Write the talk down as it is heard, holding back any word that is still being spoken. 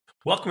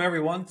Welcome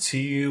everyone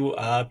to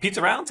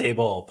Pizza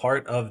Roundtable,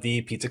 part of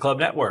the Pizza Club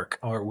Network,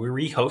 where we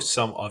rehost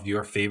some of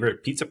your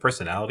favorite pizza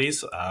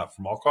personalities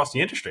from all across the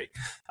industry.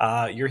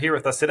 You're here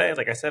with us today,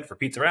 like I said, for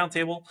Pizza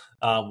Roundtable,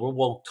 where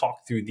we'll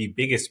talk through the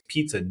biggest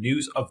pizza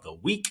news of the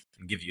week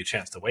and give you a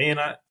chance to weigh in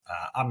on it.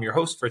 I'm your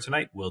host for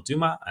tonight, Will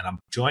Dumas, and I'm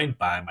joined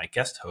by my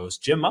guest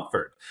host, Jim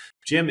Mumford.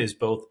 Jim is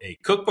both a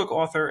cookbook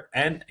author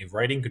and a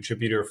writing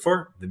contributor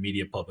for the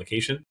media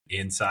publication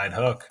Inside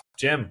Hook.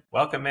 Jim,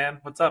 welcome, man.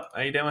 What's up?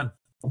 How you doing?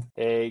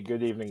 Hey,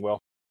 good evening, Will.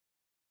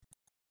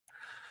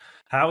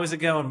 How is it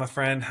going, my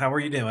friend? How are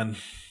you doing?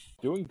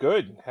 Doing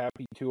good.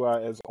 Happy to,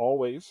 as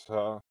always,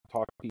 talk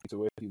pizza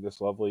with you this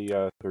lovely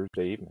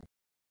Thursday evening.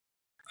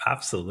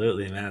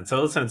 Absolutely, man.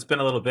 So listen, it's been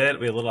a little bit.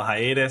 We had a little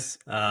hiatus.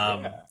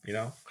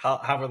 Yeah.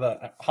 How were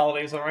the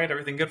holidays? All right?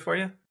 Everything good for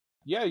you?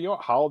 Yeah,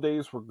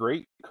 holidays were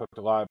great. Cooked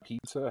a lot of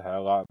pizza, had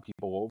a lot of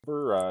people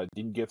over.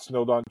 Didn't get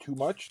snowed on too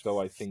much, though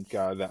I think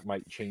that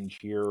might change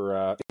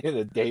here in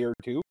a day or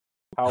two.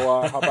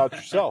 How about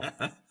yourself?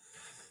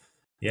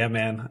 Yeah,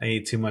 man. I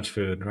eat too much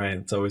food, right?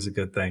 It's always a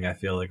good thing, I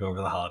feel like,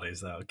 over the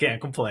holidays, though. Can't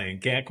complain.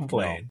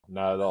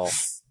 No, not at all.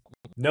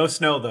 No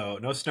snow, though.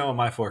 No snow in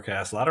my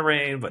forecast. A lot of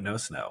rain, but no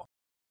snow.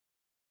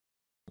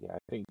 Yeah, I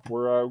think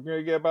we're going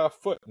to get about a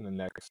foot in the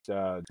next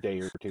day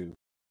or two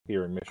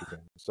here in Michigan.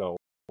 So,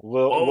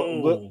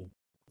 little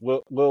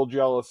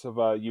jealous of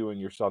you and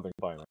your southern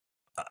climate.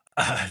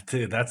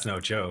 Dude, that's no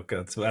joke.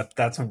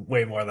 That's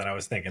way more than I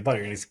was thinking. I thought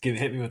you were going to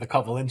hit me with a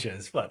couple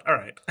inches, but all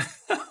right.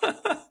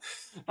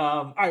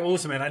 All right, well,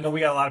 listen, man, I know we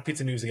got a lot of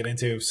pizza news to get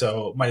into,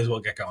 so might as well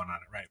get going on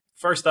it, right?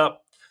 First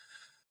up,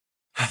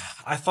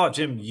 I thought,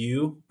 Jim,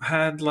 you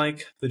had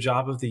like the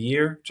job of the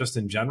year just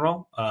in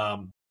general,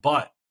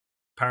 but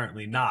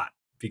apparently not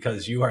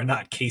because you are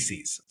not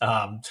Casey's.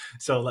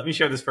 So let me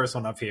share this first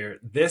one up here.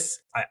 This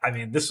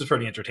was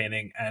pretty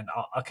entertaining, and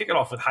I'll kick it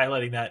off with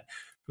highlighting that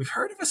we've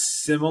heard of a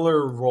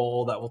similar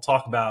role that we'll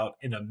talk about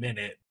in a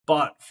minute.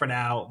 But for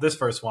now, this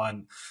first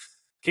one,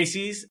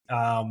 Casey's,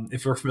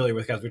 if you're familiar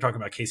with guys, we're talking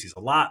about Casey's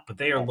a lot, but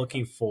they are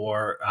looking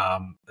for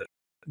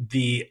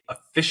the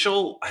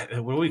official,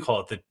 what do we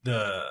call it?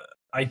 The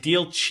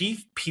ideal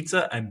chief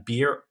pizza and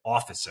beer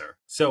officer.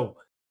 So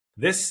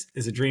this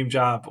is a dream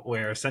job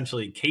where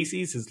essentially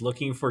Casey's is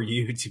looking for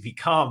you to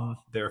become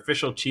their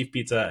official chief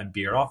pizza and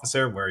beer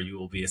officer, where you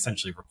will be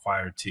essentially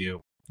required to,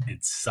 in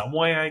some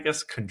way, I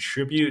guess,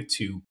 contribute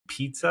to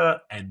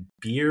pizza and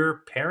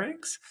beer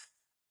pairings.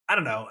 I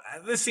don't know.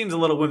 This seems a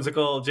little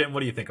whimsical. Jim, what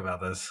do you think about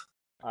this?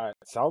 It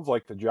sounds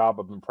like the job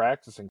I've been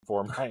practicing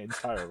for my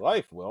entire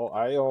life, Will.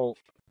 I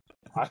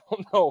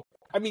don't know.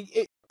 I mean,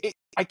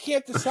 I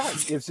can't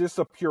decide. Is this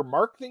a pure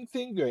marketing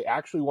thing? Do they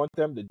actually want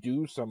them to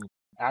do some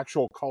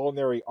actual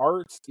culinary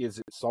arts? Is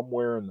it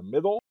somewhere in the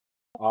middle?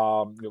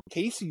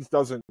 Casey's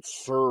doesn't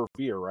serve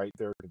beer, right?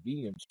 They're a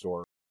convenience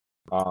store,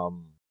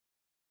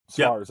 as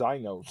far as I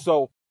know.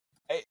 So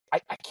I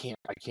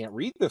can't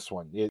read this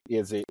one.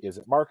 Is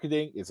it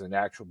marketing? Is it an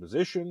actual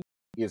position?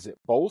 Is it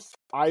both?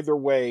 Either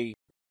way,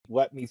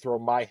 let me throw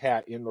my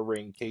hat in the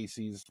ring.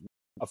 Casey's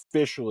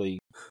officially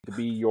to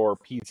be your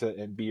pizza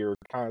and beer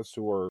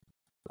connoisseur.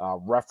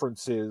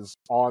 References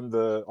on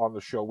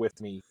the show with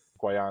me,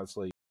 quite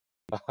honestly.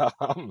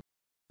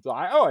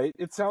 So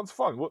it sounds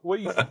fun. What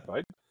do you think,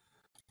 bud?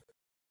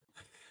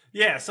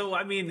 Yeah, so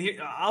I mean,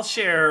 I'll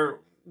share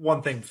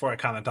one thing before I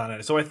comment on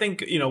it. So I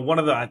think, one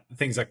of the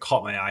things that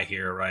caught my eye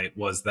here, right,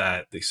 was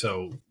that,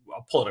 so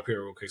I'll pull it up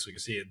here real quick so you can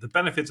see it. The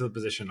benefits of the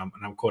position, and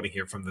I'm quoting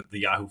here from the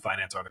Yahoo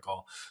Finance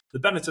article, the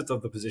benefits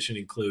of the position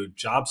include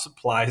job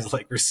supplies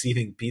like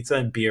receiving pizza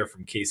and beer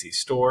from Casey's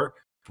store,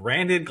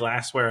 branded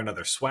glassware and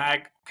other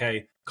swag,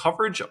 okay,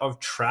 coverage of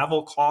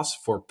travel costs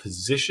for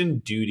position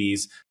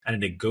duties, and a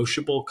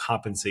negotiable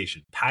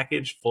compensation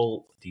package.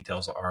 Full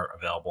details are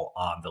available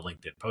on the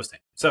LinkedIn posting.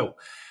 So,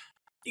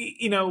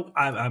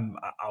 I'm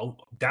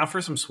down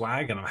for some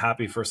swag, and I'm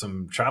happy for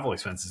some travel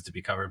expenses to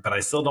be covered, but I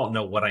still don't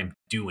know what I'm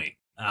doing.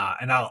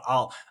 And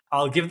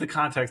I'll give the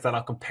context that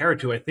I'll compare it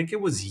to. I think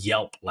it was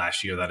Yelp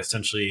last year that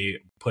essentially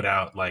put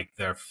out like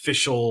their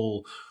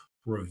official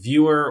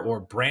reviewer or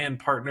brand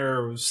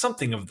partner,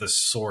 something of the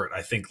sort.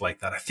 I think like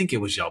that. I think it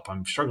was Yelp.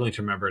 I'm struggling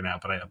to remember now,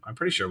 but I'm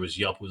pretty sure it was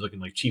Yelp who was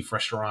looking like chief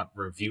restaurant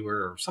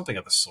reviewer or something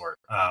of the sort.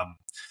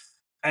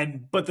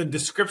 But the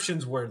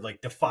descriptions were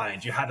like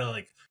defined. You had to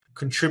like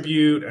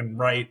contribute and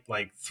write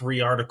like 3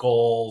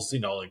 articles,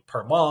 like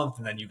per month,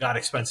 and then you got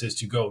expenses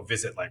to go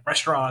visit like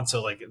restaurants.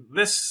 So like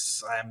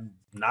this, I'm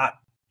not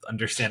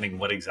understanding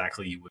what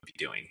exactly you would be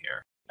doing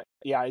here.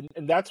 Yeah,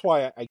 and that's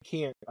why I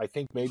can't. I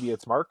think maybe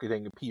it's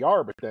marketing and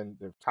PR, but then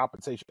the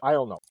compensation. I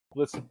don't know.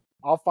 Listen,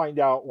 I'll find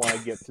out when I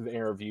get to the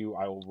interview.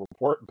 I will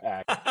report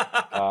back.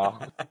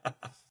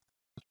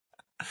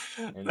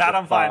 That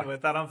I'm fine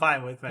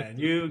with, man.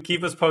 You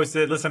keep us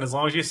posted. Listen, as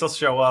long as you still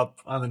show up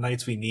on the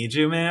nights we need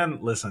you, man.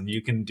 Listen,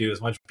 you can do as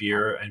much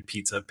beer and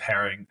pizza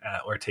pairing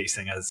or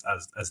tasting as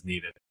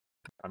needed.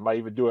 I might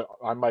even do it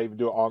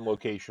on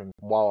location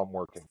while I'm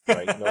working.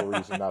 Right? No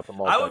reason not to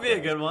multitask. That would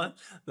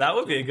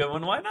be a good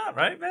one. Why not,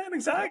 right, man?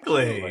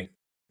 Exactly.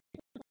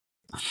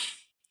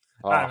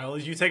 All right, Uh, well,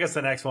 you take us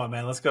the next one,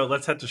 man. Let's go.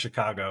 Let's head to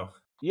Chicago.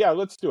 yeah,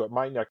 let's do it.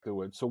 My neck of the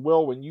woods. So,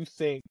 Will, when you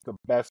think the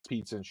best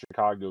pizza in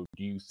Chicago,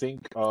 do you think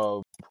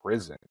of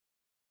Prison?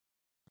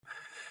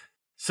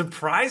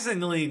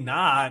 Surprisingly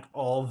not,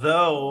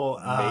 although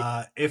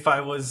May- if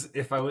I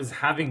was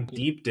having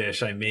deep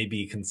dish, I may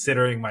be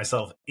considering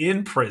myself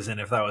in prison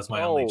if that was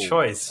my only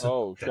choice.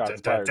 Da, da,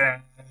 shots da, fired. da.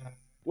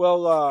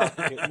 Well,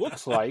 it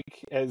looks like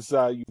as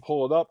you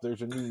pull it up,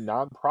 there's a new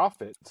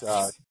nonprofit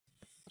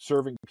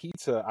serving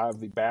pizza out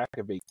of the back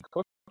of a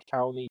Cook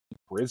County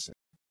prison.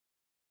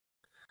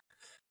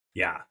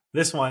 Yeah,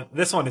 this one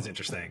is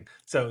interesting.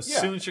 So Yeah,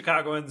 soon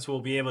Chicagoans will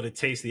be able to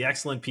taste the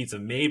excellent pizza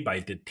made by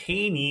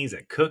detainees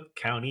at Cook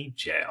County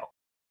Jail.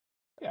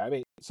 yeah. I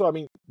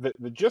mean,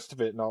 the gist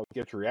of it, and I'll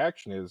get your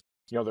reaction is,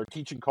 they're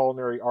teaching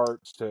culinary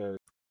arts to,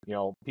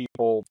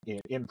 people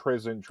in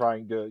prison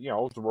trying to,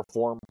 it's a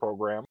reform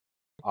program,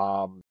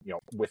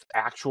 with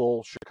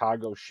actual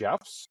Chicago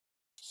chefs.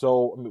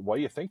 So, I mean, what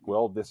do you think,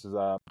 Will? This is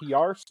a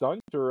PR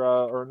stunt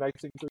or a nice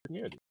thing for the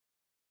community?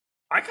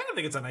 I kind of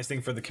think it's a nice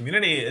thing for the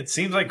community. It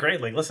seems like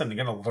great. Like, listen,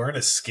 you're going to learn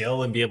a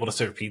skill and be able to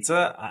serve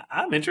pizza.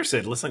 I'm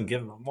interested. Listen,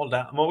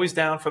 I'm always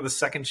down for the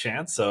second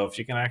chance. So if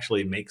you can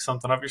actually make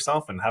something of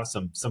yourself and have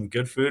some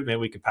good food, maybe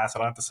we could pass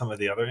it on to some of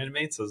the other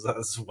inmates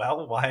as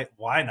well.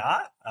 Why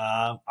not?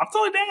 I'm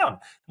totally down.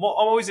 I'm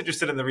always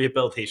interested in the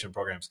rehabilitation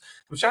programs.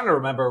 I'm trying to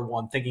remember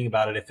one thinking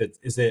about it. If it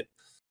is it.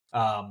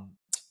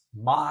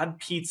 Mod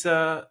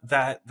Pizza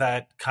that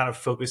kind of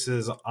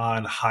focuses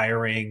on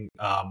hiring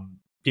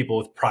people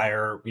with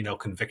prior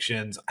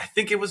convictions. I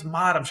think it was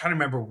Mod. I'm trying to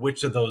remember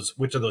which of those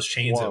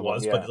chains One it of them,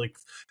 was, yeah. but like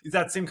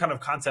that same kind of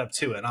concept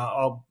too. And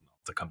I'll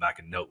have to come back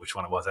and note which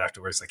one it was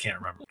afterwards. I can't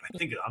remember, but I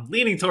think I'm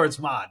leaning towards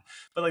Mod.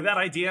 But like that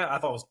idea, I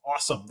thought was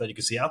awesome that you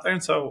could see out there.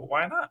 And so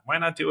why not? Why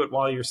not do it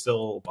while you're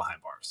still behind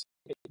bars?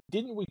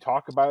 Didn't we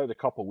talk about it a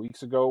couple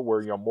weeks ago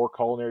where, more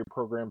culinary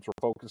programs were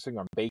focusing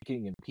on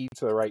baking and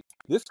pizza, right?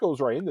 This goes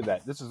right into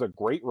that. This is a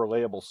great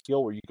relatable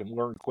skill where you can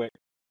learn quick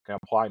and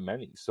apply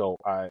many. So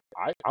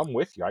I'm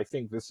with you. I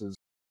think this is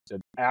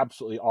an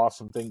absolutely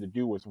awesome thing to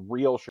do with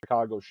real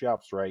Chicago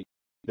chefs, right?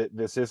 That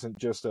this isn't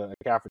just a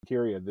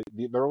cafeteria.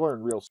 They're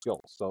learning real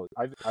skills. So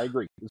I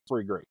agree. It's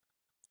pretty great.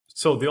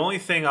 So the only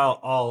thing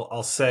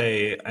I'll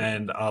say,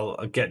 and I'll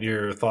get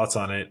your thoughts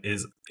on it,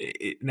 is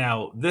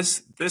now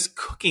this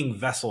cooking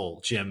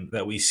vessel, Jim,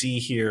 that we see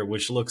here,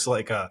 which looks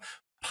like a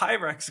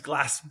Pyrex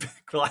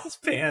glass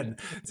pan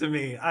to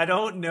me. I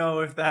don't know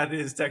if that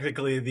is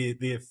technically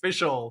the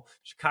official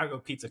Chicago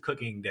pizza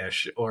cooking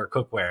dish or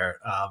cookware,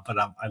 but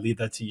I leave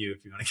that to you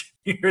if you want to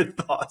give me your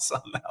thoughts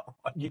on that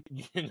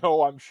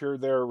one. I'm sure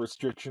there are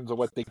restrictions on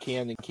what they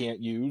can and can't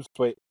use,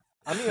 but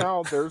I mean,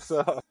 there's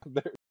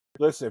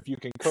listen, if you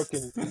can cook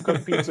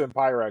pizza in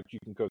Pyrex, you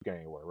can cook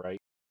anywhere, right?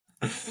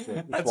 That's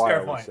That's a why I fair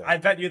always point. say. I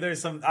bet you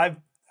there's some.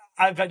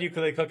 I bet you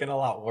could cook in a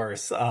lot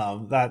worse.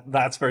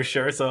 That's for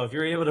sure. So if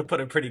you're able to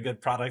put a pretty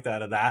good product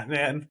out of that,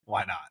 man,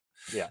 why not?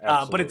 Yeah,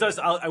 But it absolutely. does.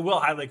 I will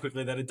highlight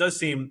quickly that it does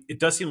seem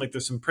like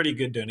there's some pretty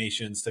good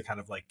donations to kind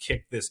of like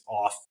kick this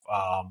off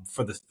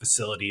for the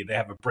facility. They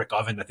have a brick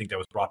oven, I think, that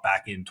was brought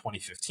back in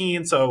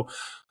 2015. So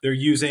they're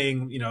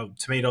using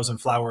tomatoes and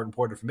flour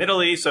imported from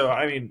Italy. So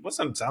I mean,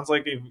 listen, sounds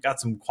like you've got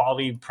some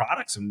quality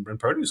products and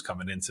produce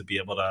coming in to be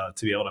able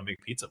to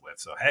make pizza with.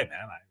 So hey,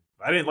 man,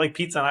 if I didn't like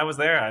pizza and I was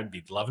there, I'd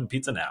be loving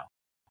pizza now.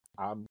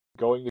 I'm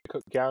going to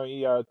Cook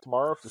County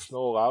tomorrow if the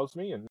snow allows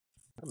me, and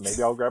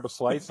maybe I'll grab a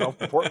slice. I'll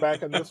report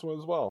back on this one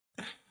as well.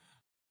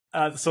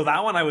 So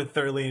that one I would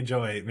thoroughly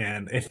enjoy,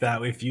 man.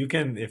 If you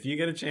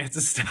get a chance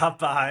to stop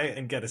by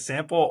and get a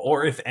sample,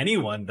 or if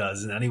anyone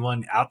does, and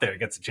anyone out there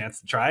gets a chance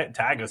to try it,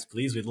 tag us,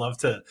 please. We'd love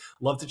to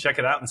check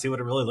it out and see what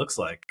it really looks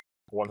like.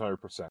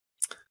 100%.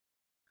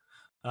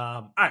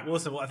 All right. Well,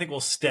 listen. Well, I think we'll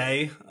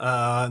stay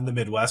in the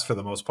Midwest for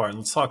the most part. And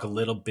let's talk a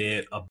little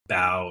bit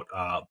about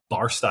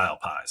bar style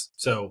pies.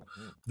 So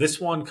this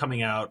one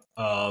coming out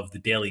of the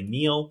Daily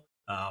Meal.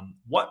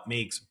 What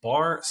makes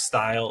bar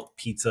style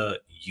pizza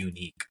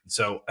unique?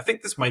 So I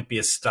think this might be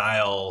a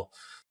style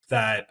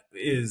that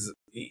is,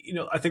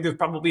 I think there's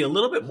probably a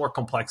little bit more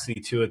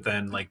complexity to it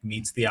than like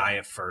meets the eye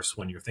at first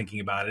when you're thinking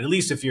about it. At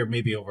least if you're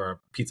maybe over a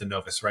pizza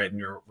novice, right? And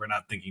we're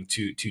not thinking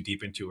too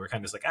deep into it. We're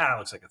kind of just like, it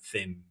looks like a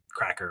thin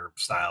cracker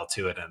style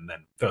to it, and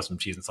then throw some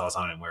cheese and sauce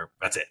on it, and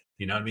that's it.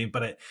 You know what I mean?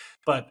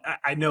 But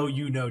I know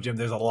Jim.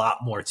 There's a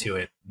lot more to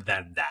it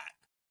than that.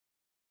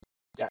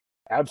 Yeah,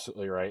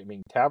 absolutely right. I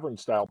mean, tavern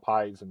style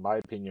pies, in my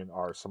opinion,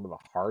 are some of the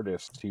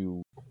hardest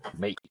to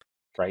make.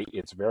 Right,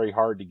 it's very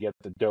hard to get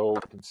the dough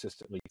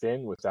consistently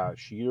thin without a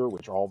shear,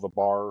 which all the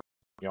bar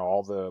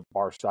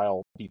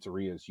style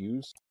pizzerias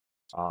use.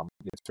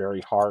 It's very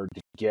hard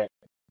to get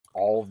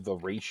all of the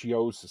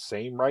ratios the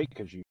same, right?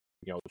 Because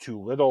too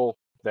little,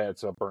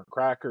 that's a burnt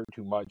cracker;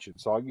 too much,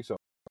 it's soggy. So,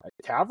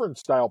 tavern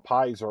style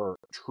pies are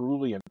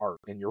truly an art.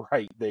 And you're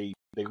right; they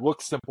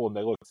look simple and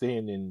they look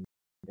thin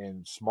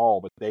and small,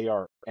 but they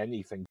are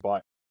anything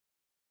but.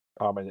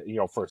 And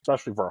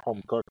especially for a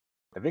home cook,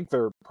 I think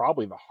they're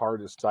probably the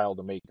hardest style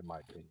to make, in my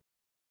opinion.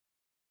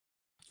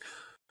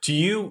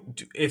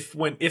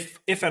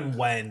 If and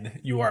when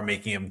you are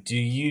making them, do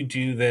you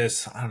do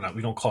this? I don't know.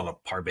 We don't call it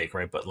a par bake,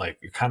 right? But like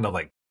you're kind of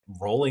like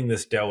rolling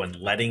this dough and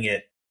letting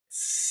it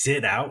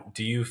sit out.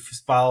 Do you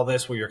follow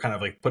this where you're kind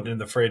of like putting it in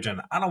the fridge?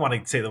 And I don't want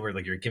to say the word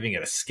like you're giving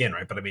it a skin,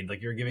 right? But I mean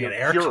like you're giving You're it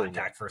air curing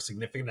contact for a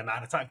significant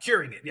amount of time,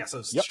 curing it. Yeah,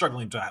 so Yep.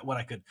 struggling to what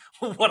I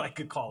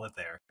could call it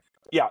there.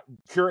 Yeah,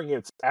 curing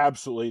it's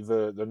absolutely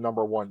the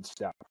number one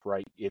step,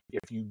 right?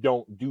 If you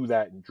don't do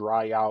that and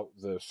dry out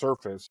the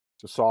surface,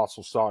 the sauce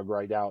will sog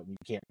right out and you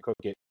can't cook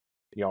it,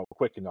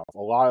 quick enough.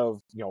 A lot of,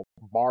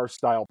 bar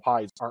style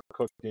pies aren't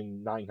cooked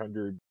in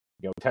 900,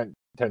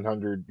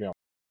 1000,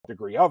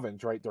 degree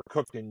ovens, right? They're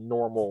cooked in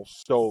normal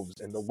stoves,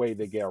 and the way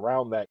they get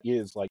around that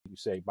is, like you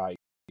say, by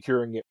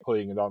curing it,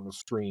 putting it on the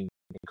screen,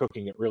 and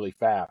cooking it really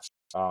fast.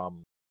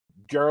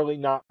 Generally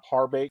not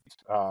par baked.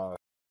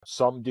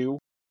 Some do.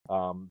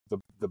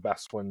 The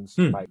best ones,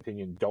 in my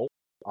opinion, don't.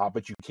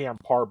 But you can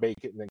par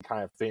bake it and then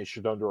kind of finish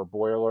it under a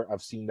broiler.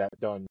 I've seen that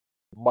done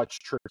much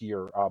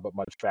trickier, but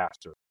much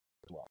faster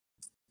as well.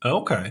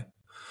 Okay.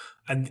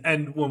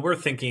 And when we're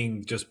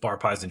thinking just bar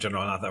pies in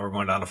general, not that we're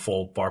going down a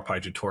full bar pie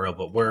tutorial,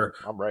 but we're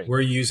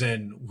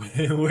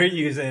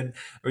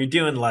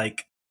doing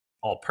like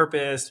all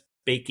purpose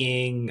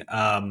baking,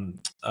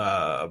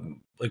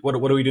 like what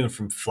are we doing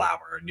from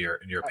flour in your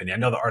opinion? I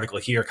know the article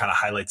here kind of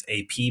highlights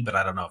AP, but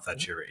I don't know if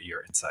that's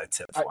your inside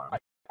tip for them.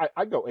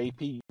 I go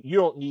AP. You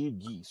don't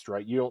need yeast,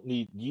 right? You don't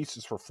need yeast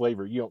is for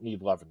flavor. You don't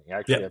need leavening.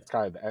 Actually, that's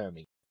kind of the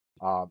enemy.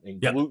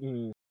 And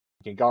gluten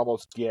can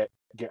almost get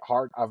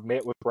hard. I've made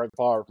it with bread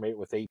flour. I've made it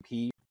with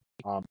AP.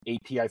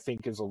 AP, I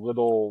think, is a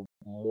little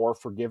more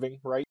forgiving,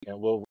 right? And a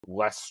little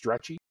less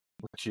stretchy,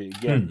 which,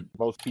 again,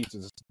 most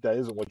pizzas, that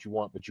isn't what you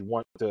want, but you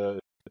want a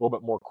little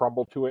bit more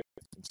crumble to it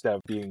instead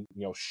of being,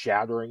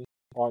 shattering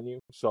on you.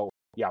 So,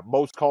 yeah,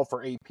 most call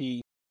for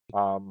AP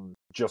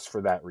just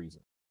for that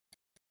reason.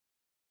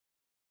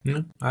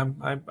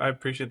 I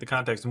appreciate the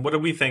context. And what do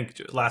we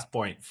think, last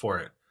point for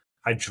it,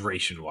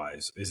 hydration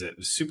wise? Is it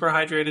super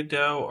hydrated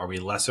dough? Are we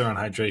lesser on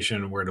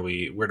hydration? Where do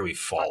we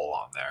fall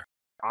along there?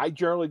 I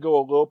generally go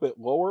a little bit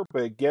lower,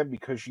 but again,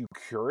 because you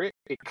cure it,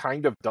 it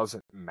kind of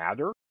doesn't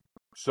matter.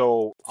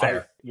 So,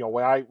 fair.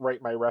 When I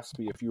write my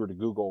recipe, if you were to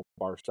Google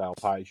bar style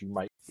pies, you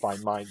might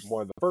find mine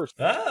one of the first.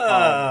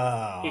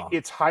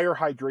 It's higher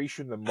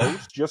hydration than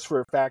most, just for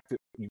the fact that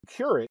you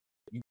cure it.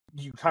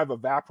 You kind of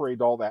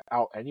evaporate all that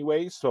out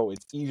anyway, so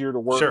it's easier to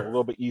work, a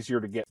little bit easier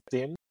to get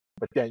thin.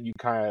 But then you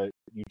kind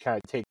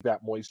of take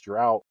that moisture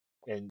out,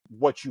 and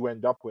what you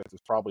end up with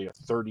is probably a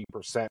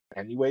 30%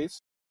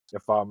 anyways.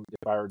 If I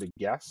were to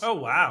guess. Oh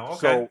wow! Okay,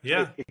 so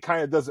yeah. It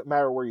kind of doesn't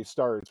matter where you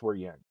start; it's where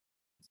you end.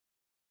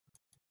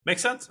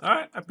 Makes sense. All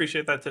right, I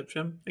appreciate that tip,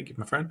 Jim. Thank you,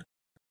 my friend.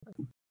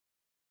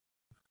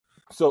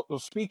 So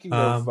speaking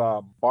of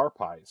bar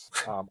pies,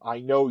 I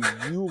know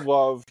you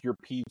love your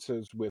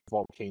pizzas with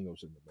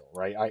volcanoes in the middle,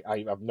 right?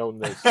 I've known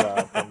this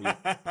from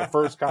the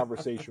first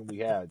conversation we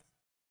had.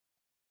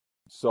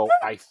 So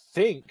I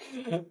think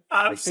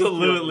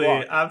absolutely.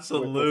 With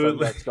the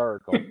next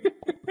article.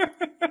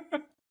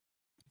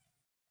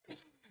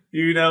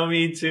 You know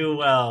me too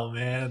well,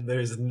 man.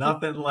 There's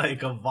nothing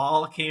like a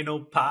volcano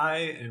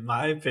pie, in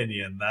my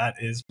opinion. That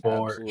is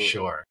for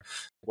sure.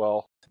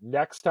 Well,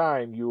 next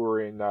time you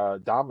were in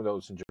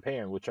Domino's in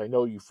Japan, which I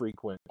know you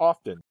frequent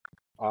often,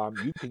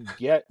 you can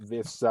get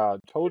this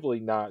totally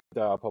not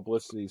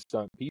publicity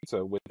stunt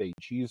pizza with a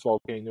cheese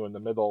volcano in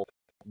the middle.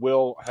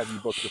 Will, have you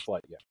booked your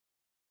flight yet?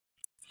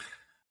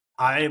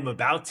 I am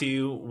about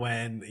to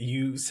when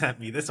you sent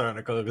me this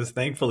article, because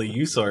thankfully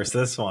you sourced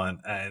this one,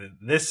 and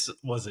this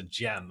was a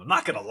gem. I'm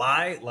not gonna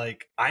lie,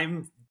 like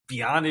I'm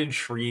beyond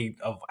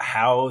intrigued of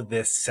how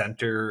this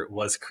center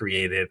was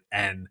created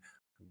and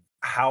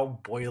how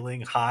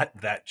boiling hot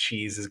that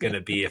cheese is going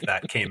to be if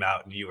that came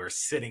out and you were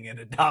sitting in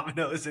a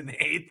Domino's and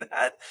ate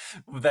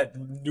that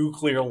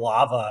nuclear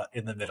lava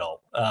in the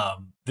middle.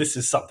 This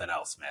is something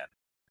else,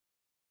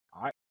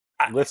 man.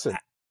 Listen.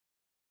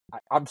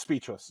 I'm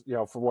speechless,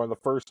 for one of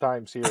the first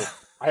times here.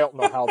 I don't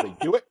know how they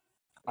do it.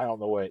 I don't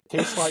know what it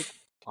tastes like.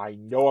 I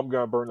know I'm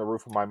going to burn the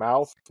roof of my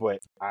mouth, but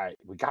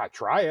we got to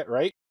try it,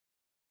 right?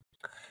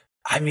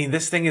 I mean,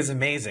 this thing is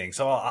amazing.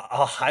 So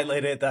I'll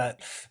highlight it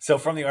so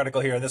from the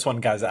article here, this one,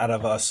 guys, out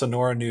of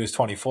Sonora News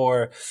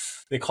 24,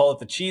 they call it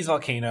the cheese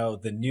volcano.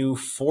 The new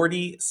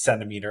 40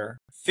 centimeter,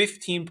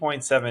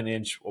 15.7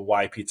 inch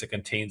wide pizza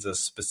contains a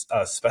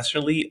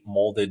specially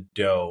molded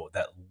dough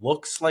that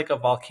looks like a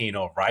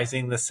volcano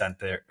rising the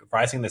center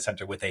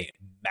with a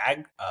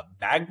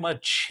magma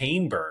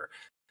chamber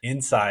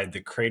inside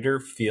the crater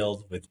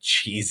filled with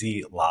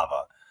cheesy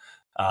lava.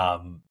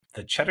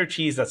 The cheddar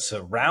cheese that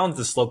surrounds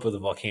the slope of the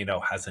volcano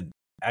has a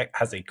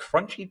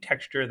crunchy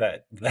texture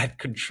that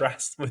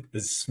contrasts with the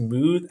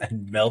smooth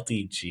and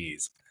melty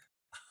cheese.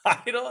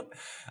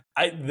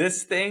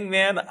 This thing,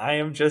 man, I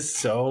am just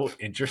so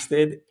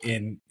interested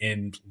in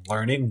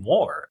learning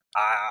more.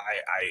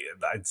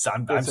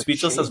 I'm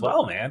speechless as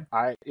well, man.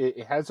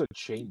 It has a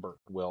chamber,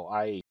 Will.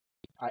 I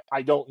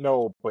don't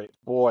know, but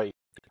boy,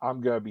 I'm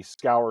gonna be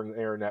scouring the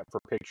internet for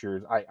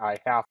pictures. I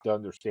have to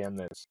understand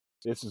this.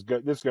 This is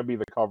good. This is going to be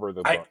the cover of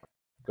the book,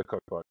 the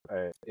cookbook.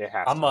 It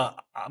has. I'm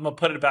gonna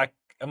put it back.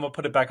 I'm gonna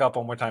put it back up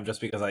one more time just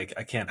because I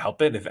can't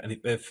help it.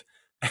 If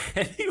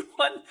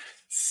anyone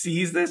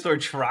sees this or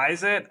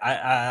tries it,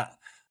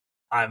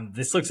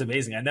 this looks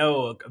amazing. I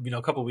know, a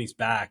couple of weeks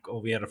back,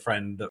 we had a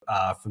friend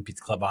from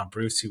Pizza Club on,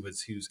 Bruce,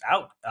 who's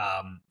out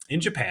in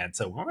Japan.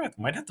 So we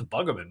might have to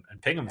bug him and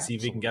ping him and see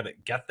if he can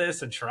get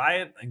this and try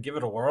it and give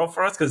it a whirl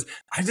for us. Because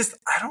I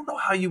don't know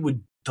how you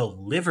would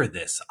deliver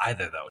this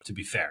either, though, to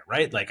be fair,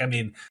 right? Like, I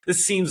mean,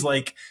 this seems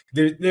like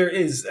there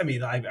is, I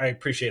mean, I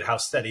appreciate how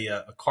steady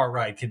a car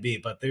ride can be,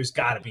 but there's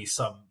got to be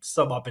some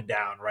up and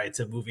down, right,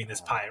 to moving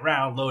this pie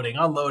around, loading,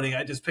 unloading.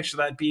 I just picture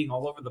that being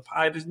all over the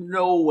pie. There's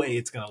no way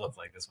it's going to look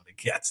like this when it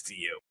gets to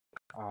you.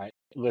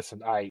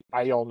 Listen, I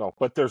don't know,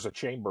 but there's a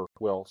chamber,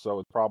 Will, so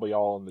it's probably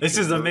all in the This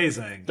chamber. is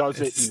amazing.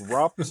 Does it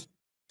erupt?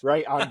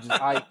 Right?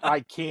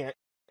 I can't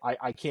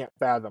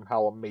fathom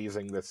how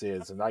amazing this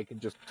is, and I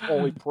can just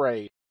only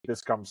pray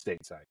this comes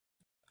stateside.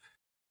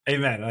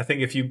 Amen. I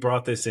think if you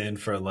brought this in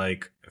for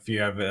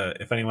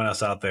if anyone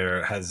else out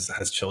there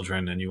has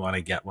children and you want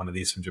to get one of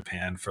these from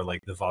Japan for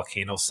like the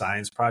volcano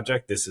science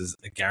project, this is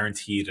a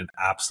guaranteed an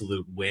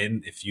absolute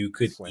win. If you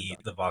could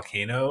eat the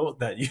volcano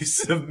that you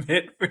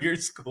submit for your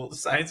school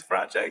science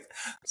project,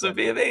 this would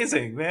be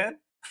amazing, man.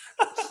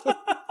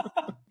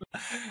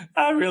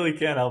 I really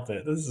can't help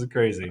it. This is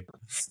crazy.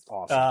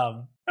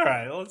 Awesome. All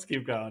right, let's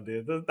keep going,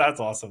 dude. That's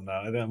awesome,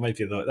 though. That might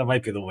be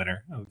the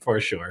winner for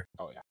sure.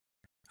 Oh yeah.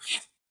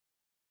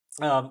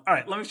 All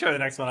right, let me show you the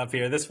next one up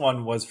here. This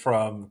one was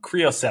from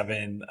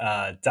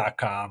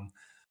Creo7.com.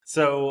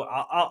 So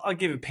I'll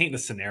paint a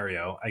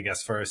scenario, I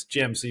guess, first.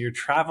 Jim, so you're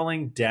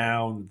traveling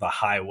down the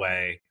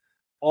highway.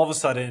 All of a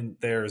sudden,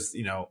 there's,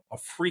 a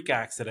freak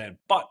accident.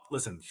 But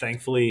listen,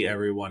 thankfully,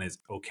 everyone is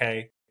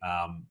okay.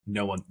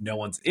 No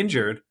one's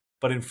injured.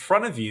 But in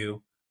front of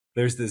you,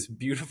 there's this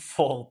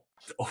beautiful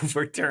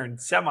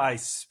overturned semi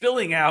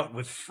spilling out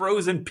with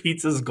frozen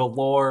pizzas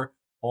galore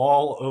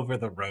all over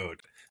the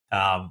road.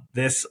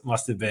 This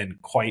must have been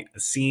quite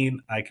a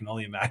scene. I can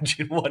only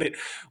imagine what it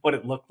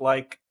looked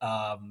like.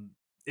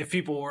 If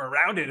people were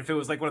around it, if it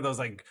was like one of those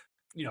kind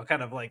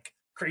of like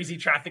crazy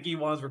trafficy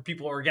ones where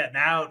people were getting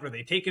out, were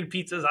they taking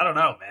pizzas? I don't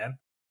know, man.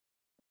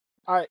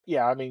 But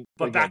again,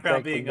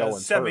 background being a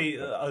semi,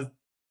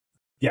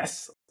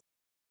 yes,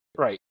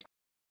 right.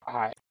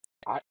 I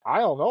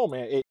don't know,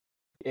 man.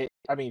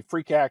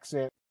 Freak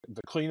accident.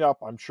 The cleanup,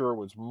 I'm sure,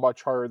 was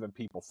much harder than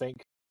people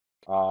think.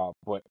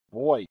 But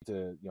boy,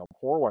 to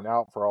pour one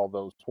out for all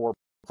those poor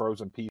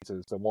frozen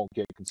pizzas that won't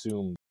get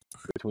consumed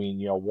between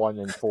 1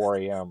 and 4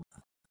 a.m.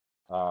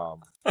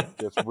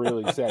 Just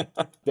really sad.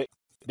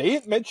 They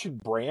didn't mention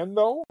brand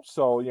though,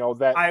 so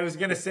that I was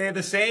gonna say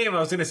the same. I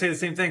was gonna say the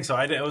same thing. So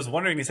I was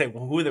wondering to say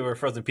who they were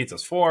frozen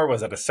pizzas for.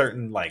 Was it a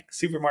certain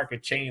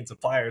supermarket chain,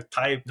 supplier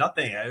type?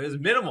 Nothing. It was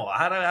minimal.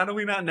 How do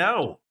we not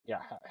know?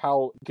 Yeah,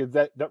 how? Because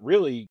that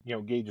really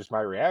gauges my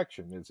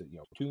reaction. Is it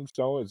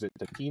Tombstone? Is it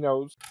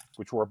Totino's,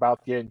 which we're about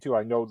to get into?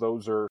 I know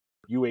those are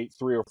you ate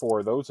 3 or 4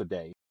 of those a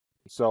day,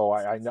 so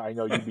I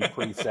know you'd be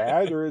pretty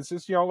sad. Or is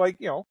this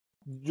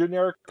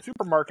generic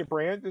supermarket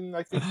brand? And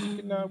I think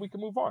we can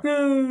move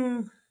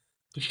on.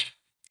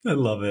 I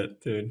love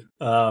it, dude.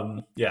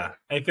 Yeah.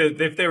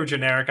 If they were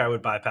generic, I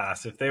would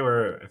bypass. If they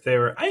were,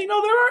 there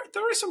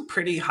are some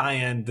pretty high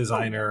end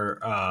designer,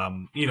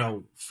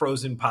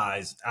 frozen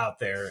pies out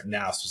there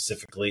now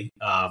specifically.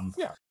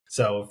 Yeah.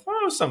 So if there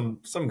was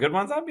some good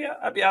ones, I'd be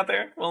out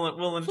there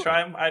willing to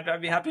try them.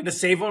 I'd be happy to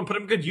save them and put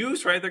them in good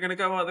use. Right? They're gonna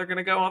go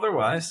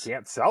otherwise.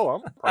 Can't sell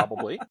them,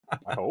 probably.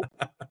 I hope.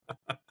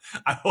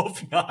 I hope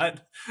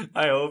not.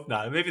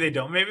 Maybe they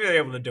don't. Maybe they're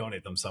able to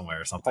donate them somewhere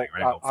or something,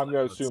 right? I'm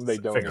going to assume they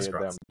donated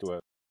them to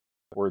a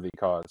worthy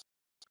cause.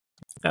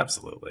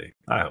 Absolutely.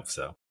 I hope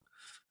so.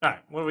 All right.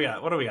 What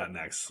do we got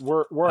next?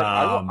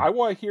 I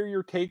want to hear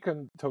your take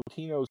on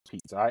Totino's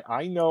pizza.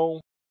 I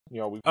know,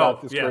 we've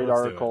got this great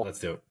article. Let's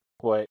do it.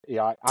 But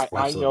yeah,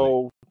 I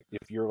know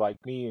if you're like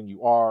me and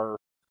you are,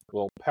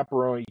 well,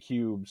 pepperoni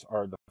cubes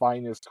are the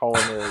finest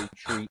culinary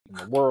treat in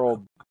the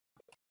world.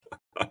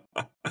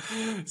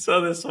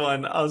 So this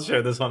one, I'll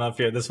share this one up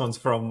here. This one's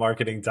from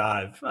Marketing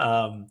Dive.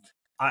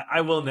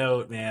 I will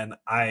note, man,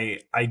 I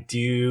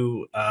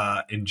do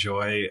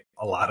enjoy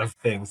a lot of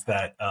things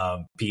that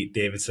Pete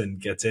Davidson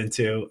gets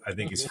into. I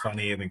think he's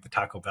funny. I think the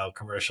Taco Bell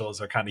commercials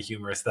are kind of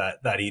humorous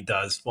that he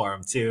does for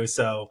him too.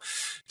 So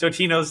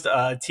Totino's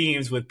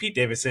teams with Pete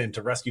Davidson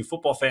to rescue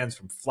football fans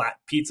from flat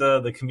pizza.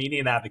 The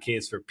comedian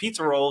advocates for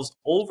pizza rolls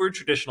over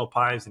traditional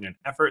pies in an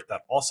effort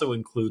that also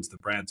includes the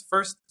brand's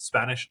first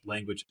Spanish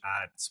language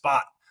ad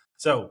spot.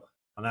 So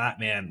on that,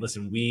 man,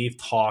 listen, we've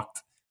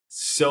talked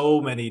so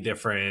many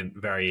different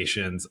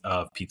variations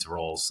of pizza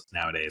rolls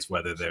nowadays,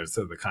 whether there's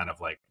the kind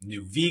of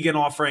new vegan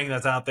offering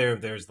that's out there.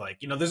 There's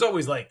there's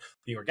always the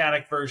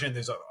organic version.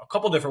 There's a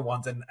couple different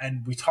ones.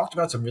 And we talked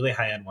about some really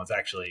high end ones that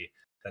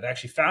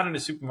actually found in a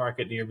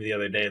supermarket near me the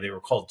other day. They were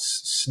called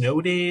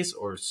Snow Days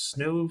or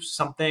Snow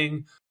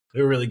something.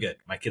 They were really good.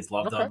 My kids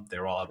loved them.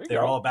 They're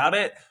all about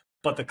it.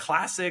 But the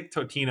classic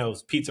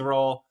Totino's pizza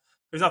roll,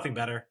 there's nothing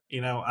better.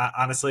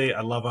 Honestly,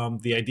 I love them.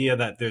 The idea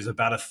that there's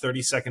about a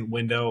 30-second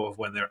window of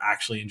when they're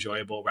actually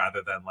enjoyable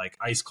rather than like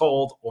ice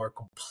cold or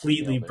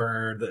completely Nailed it.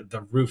 burn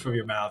the roof of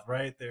your mouth,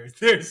 right?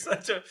 There's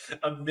such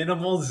a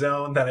minimal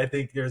zone that I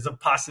think there's a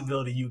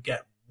possibility you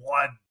get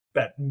one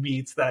that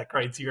meets that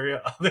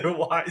criteria.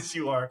 Otherwise,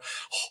 you are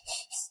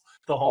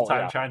the whole Oh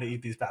time yeah, trying to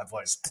eat these bad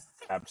boys.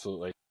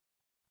 absolutely.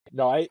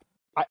 No,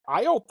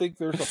 I don't think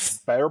there's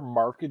a better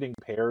marketing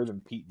pair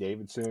than Pete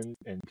Davidson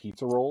and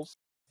pizza rolls.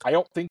 I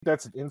don't think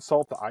that's an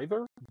insult to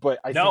either, but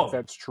I think No,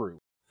 that's true,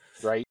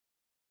 right?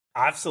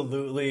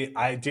 absolutely.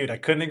 I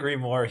couldn't agree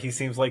more. He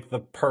seems like the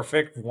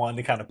perfect one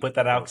to kind of put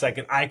that out because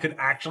Perfect. I could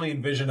actually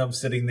envision him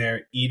sitting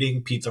there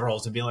eating pizza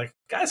rolls and being like,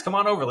 guys, come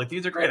on over. Like,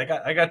 these are great.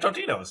 I got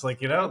Totinos.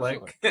 Like,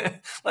 Absolutely.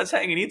 like let's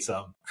hang and eat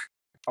some.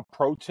 A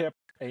pro tip: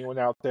 anyone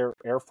out there,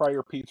 air fry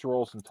your pizza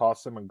rolls and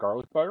toss them in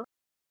garlic butter.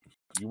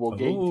 You will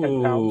gain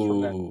 10 pounds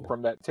Ooh.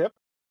 from that tip.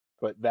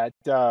 But that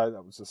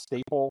was a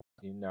staple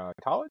in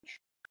college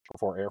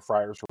before air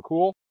fryers were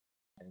cool,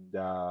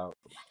 and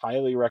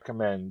highly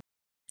recommend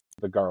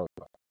the garlic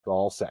butter. It's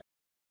all set.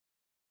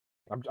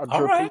 I'm All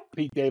sure right.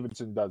 Pete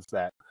Davidson does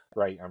that,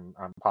 right?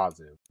 I'm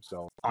positive.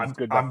 So it's I'm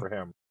good enough I'm for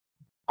him.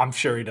 I'm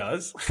sure he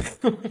does.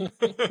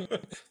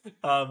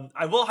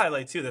 I will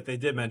highlight too that they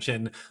did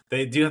mention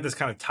they do have this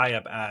kind of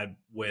tie-up ad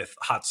with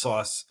hot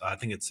sauce. I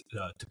think it's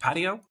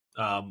Tapatio,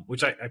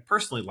 which I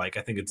personally like.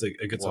 I think it's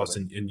a good Love sauce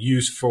it. and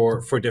used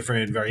for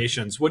different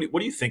variations. What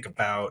do you think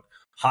about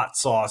hot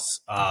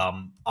sauce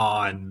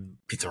on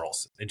pizza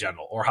rolls in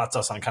general, or hot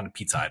sauce on kind of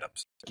pizza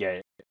items? Get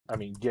it. I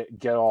mean,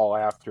 get all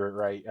after it,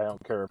 right? I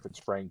don't care if it's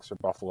Frank's or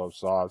buffalo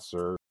sauce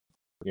or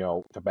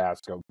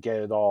Tabasco. Get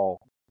it all.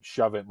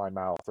 Shove it in my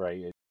mouth,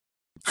 right?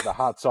 The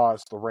hot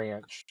sauce, the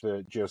ranch,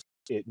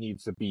 it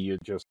needs to be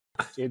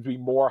it'd be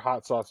more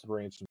hot sauce and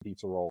ranch than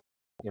pizza roll,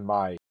 in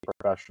my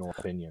professional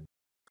opinion.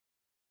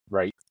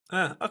 Right?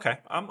 Okay,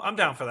 I'm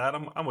down for that.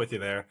 I'm with you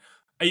there.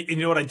 You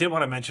know what I did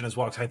want to mention as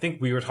well, because I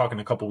think we were talking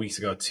a couple weeks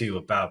ago too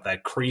about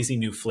that crazy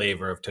new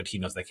flavor of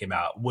Totino's that came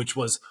out, which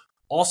was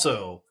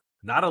also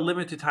not a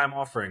limited time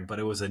offering, but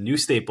it was a new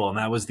staple, and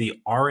that was the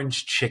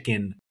orange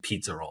chicken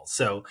pizza roll.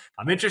 So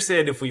I'm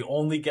interested if we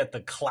only get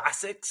the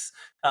classics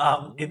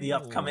in the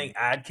upcoming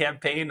ad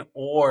campaign,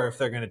 or if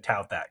they're going to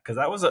tout that, because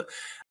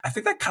I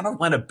think that kind of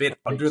went a bit Big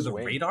under the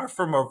swing. radar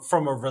from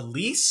a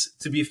release.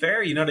 To be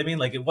fair, you know what I mean?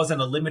 Like, it wasn't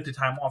a limited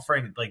time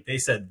offering. Like, they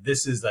said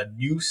this is a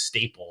new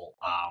staple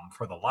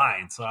for the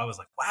line. So I was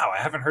like, wow,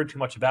 I haven't heard too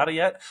much about it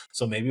yet.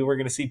 So maybe we're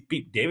going to see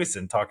Pete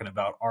Davidson talking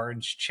about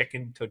orange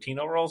chicken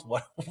Totino rolls.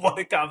 What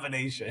a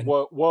combination!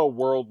 What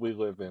world we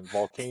live in?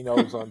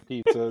 Volcanoes on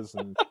pizzas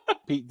and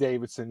Pete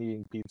Davidson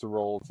eating pizza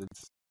rolls.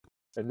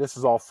 And this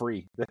is all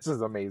free. This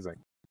is amazing.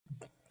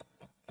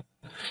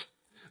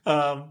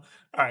 All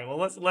right, well,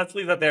 let's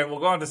leave that there. We'll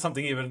go on to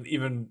something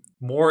even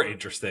more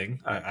interesting.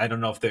 I don't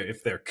know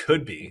if there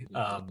could be,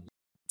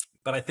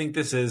 but I think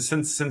this is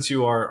since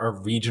you are a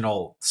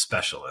regional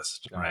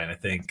specialist, right? I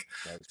think,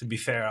 to be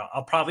fair,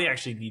 I'll probably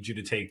actually need you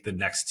to take the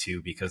next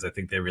two because I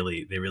think they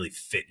really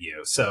fit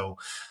you. So,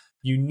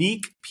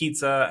 unique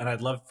pizza, and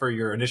I'd love for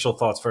your initial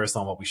thoughts first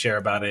on what we share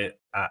about it.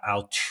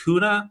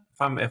 Altoona,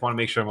 if I want to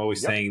make sure I'm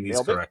always saying these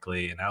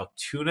correctly, an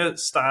Altoona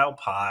style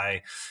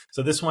pie.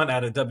 So this one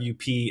at a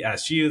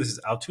WPSU, this is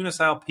Altoona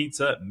style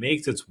pizza,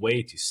 makes its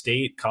way to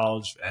state,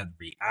 college, and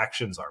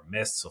reactions are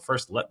missed. So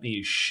first, let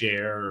me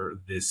share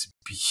this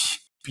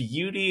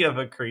beauty of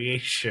a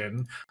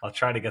creation. I'll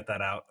try to get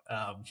that out.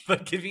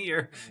 But give me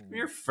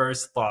your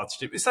first thoughts.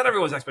 Set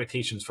everyone's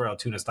expectations for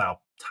Altoona style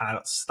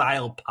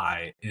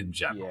pie in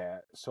general. Yeah,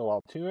 so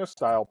Altoona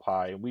style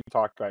pie, and we've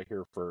talked about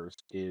here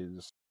first,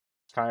 is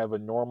kind of a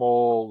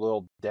normal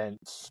little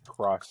dense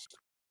crust.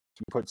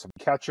 You put some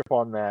ketchup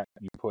on that,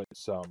 you put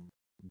some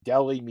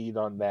deli meat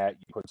on that,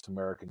 you put some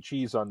American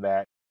cheese on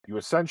that. You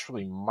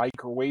essentially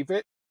microwave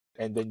it,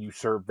 and then you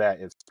serve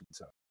that as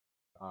pizza.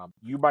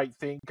 You might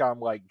think I'm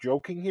like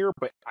joking here,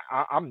 but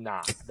I'm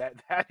not.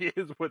 That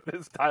is what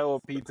this style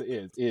of pizza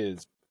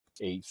is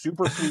a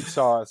super sweet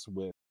sauce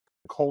with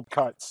cold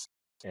cuts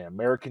and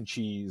American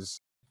cheese,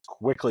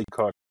 quickly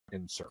cooked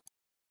and served.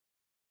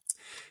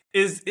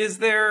 Is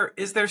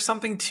there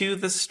something to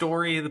the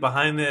story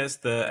behind this?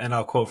 And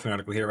I'll quote from the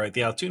article here, right?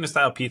 The Altoona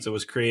style pizza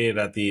was created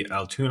at the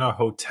Altoona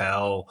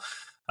Hotel,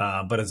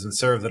 but has been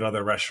served at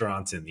other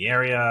restaurants in the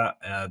area.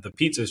 The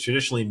pizza is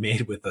traditionally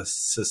made with a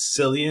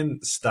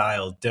Sicilian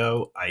style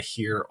dough. I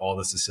hear all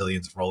the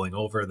Sicilians rolling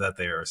over that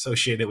they are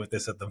associated with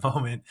this at the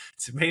moment.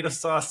 Tomato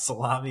sauce,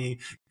 salami,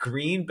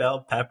 green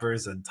bell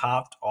peppers, and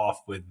topped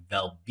off with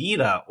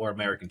Velveeta or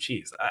American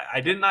cheese. I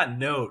did not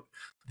note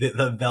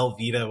the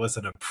Velveeta was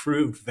an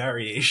approved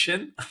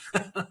variation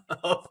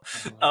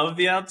of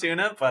the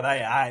Altoona, but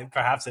I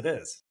perhaps it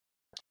is.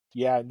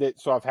 Yeah,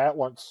 so I've had it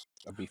once.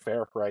 I'll be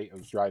fair, right? I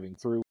was driving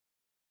through.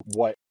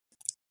 What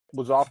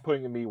was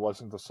off-putting to me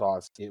wasn't the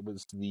sauce. It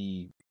was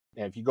and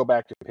if you go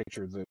back to the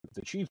picture, the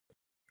cheese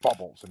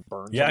bubbles and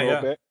burns a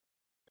little bit.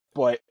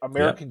 But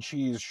American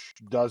cheese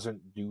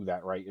doesn't do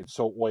that, right? It's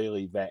so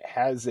oily that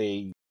has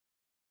a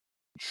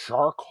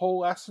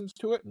charcoal essence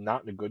to it,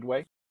 not in a good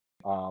way.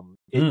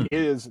 It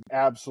is an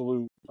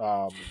absolute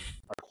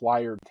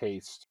acquired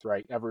taste,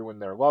 right? Everyone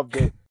there loved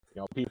it.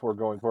 People were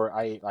going for it.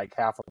 I ate like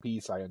half a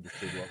piece. I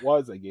understood what it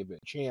was. I gave it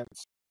a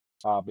chance.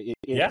 But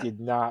it did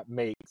not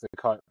make the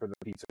cut for the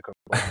pizza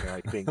cookbook. And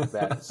I think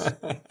that's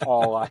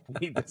all I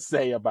need to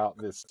say about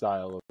this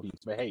style of pizza.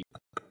 But hey,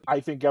 I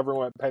think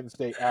everyone at Penn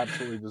State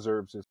absolutely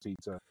deserves this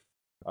pizza.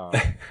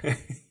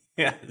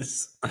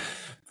 Yes.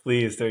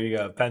 Please, there you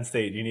go. Penn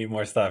State, you need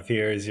more stuff.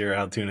 Here is your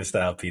Altoona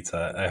style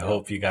pizza. I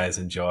hope you guys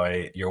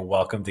enjoy. You're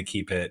welcome to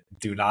keep it.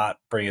 Do not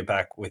bring it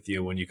back with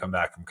you when you come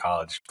back from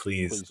college.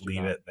 Please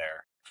leave it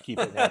there. Keep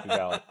it in Happy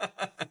Valley.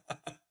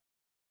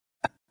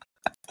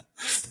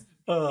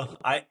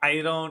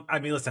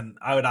 Listen,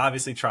 I would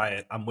obviously try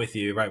it. I'm with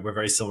you, right? We're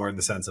very similar in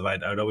the sense of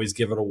I'd always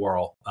give it a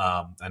whirl.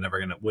 I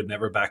would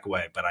never back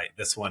away, but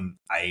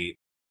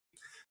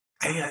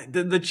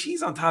the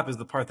cheese on top is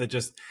the part that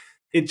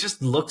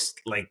just looks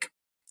like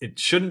it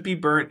shouldn't be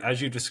burnt,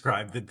 as you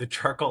described. The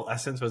charcoal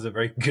essence was a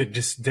very good,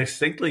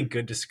 distinctly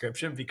good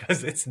description,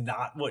 because it's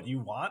not what you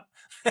want,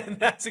 and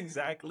that's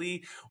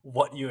exactly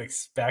what you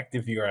expect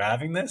if you are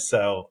having this.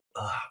 So,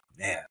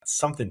 man,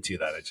 something to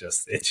that.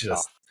 It's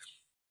just.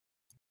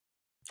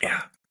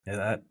 Yeah,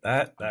 that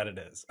it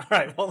is. All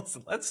right. Well,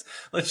 listen, let's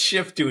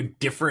shift to a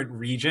different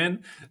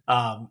region,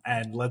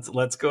 and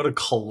let's go to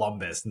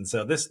Columbus. And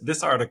so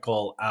this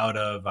article out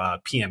of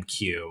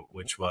PMQ,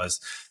 which was,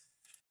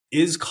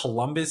 "Is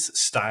Columbus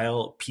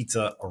style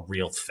pizza a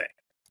real thing?"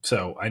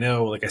 So I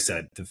know, like I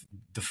said,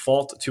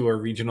 default to a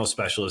regional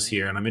specialist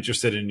here, and I'm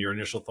interested in your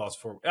initial thoughts.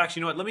 Actually,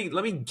 you know what?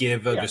 Let me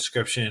give a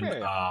description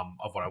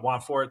of what I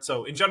want for it.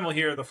 So in general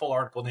here, the full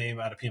article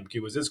name out of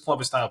PMQ was, "Is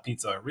Columbus style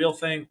pizza a real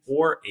thing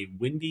or a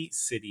Windy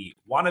City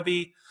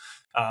wannabe?"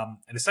 And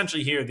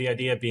essentially here, the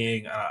idea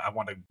being, I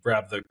want to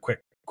grab the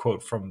quick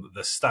quote from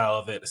the style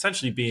of it,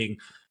 essentially being,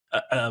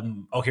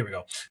 here we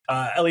go.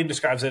 Elliot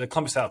describes it, a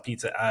Columbus style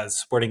pizza, as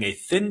sporting a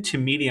thin to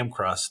medium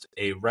crust,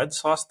 a red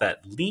sauce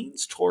that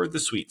leans toward the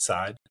sweet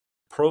side,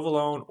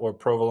 provolone or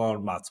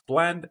provolone mozz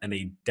blend, and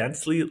a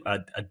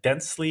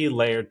densely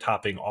layered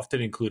topping,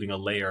 often including a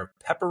layer of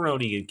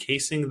pepperoni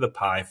encasing the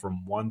pie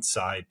from one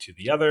side to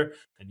the other.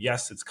 And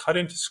yes, it's cut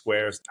into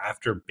squares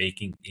after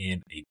baking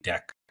in a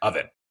deck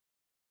oven.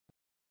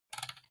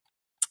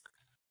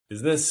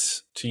 Is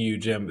this, to you,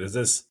 Jim,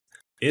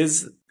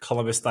 is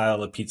Columbus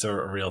style of pizza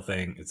a real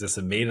thing? Is this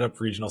a made-up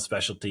regional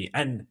specialty?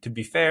 And to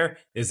be fair,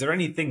 is there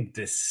anything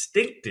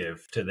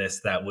distinctive to this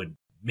that would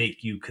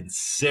make you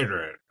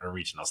consider it a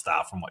regional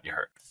style from what you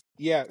heard?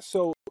 Yeah,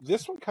 so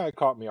this one kind of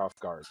caught me off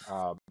guard.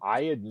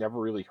 I had never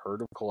really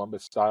heard of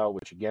Columbus style,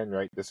 which again,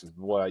 right, this is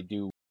what I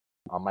do.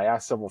 I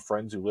asked several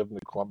friends who live in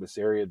the Columbus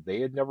area. They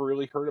had never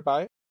really heard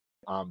about it.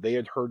 They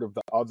had heard of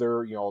the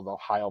other, the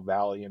Ohio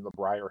Valley and the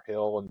Briar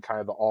Hill and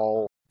kind of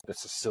all the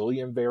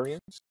Sicilian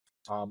variants.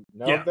 None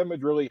of them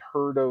had really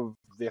heard of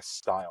this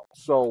style.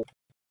 So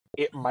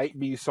it might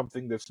be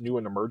something that's new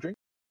and emerging.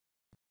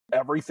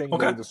 Everything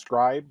they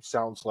describe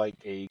sounds like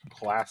a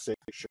classic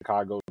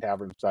Chicago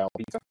tavern style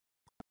pizza.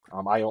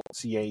 I don't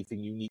see anything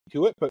unique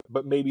to it,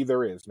 but maybe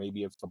there is.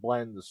 Maybe it's the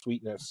blend, the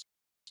sweetness.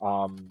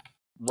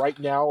 Right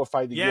now, if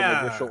I had to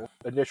give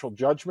initial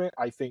judgment,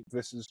 I think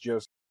this is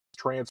just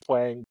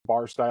transplanting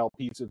bar style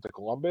pizza to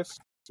Columbus.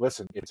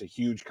 Listen, it's a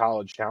huge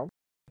college town,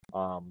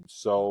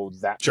 so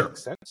that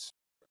makes sense.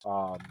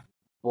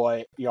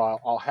 But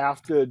I'll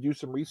have to do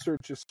some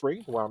research this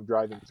spring while I'm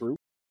driving through.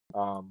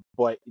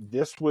 But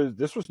this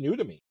was new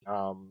to me,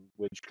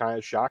 which kind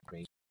of shocked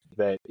me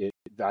that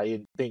I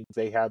didn't think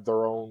they had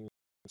their own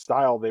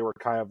style. They were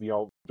kind of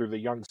through the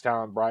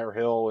Youngstown, Briar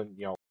Hill, and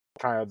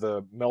kind of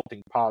the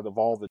melting pot of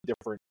all the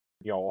different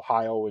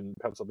Ohio and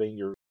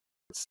Pennsylvania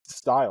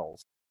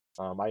styles.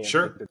 I didn't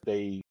think that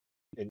they,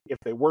 and if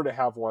they were to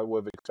have one, I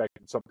would have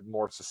expected something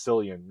more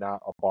Sicilian,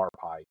 not a bar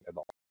pie at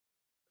all.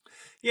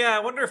 Yeah, I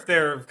wonder if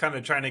they're kind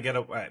of trying to get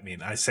away. I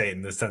mean, I say it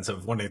in the sense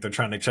of wondering if they're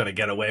trying to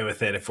get away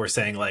with it. If we're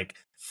saying like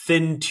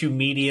thin to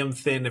medium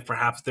thin, if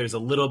perhaps there's a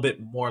little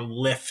bit more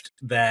lift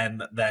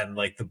than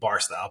like the bar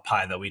style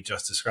pie that we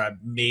just described,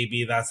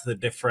 maybe that's the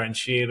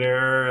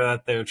differentiator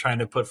that they're trying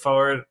to put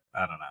forward.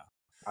 I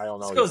don't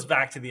know. This goes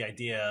back to the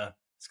idea.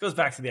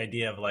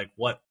 Of like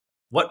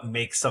what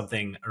makes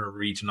something a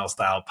regional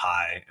style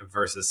pie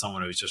versus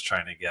someone who's just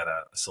trying to get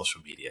a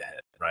social media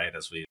hit, right?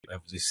 As we've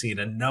seen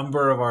a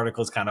number of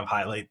articles kind of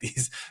highlight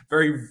these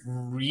very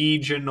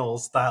regional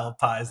style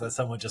pies that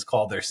someone just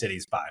called their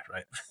city's pie,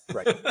 right?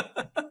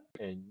 Right.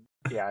 And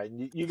yeah,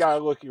 you got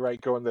to look, right,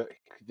 go in the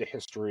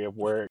history of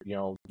where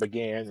it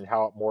began and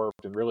how it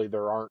morphed, and really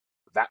there aren't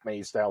that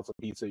many styles of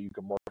pizza you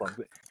can morph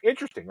from.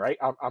 Interesting, right?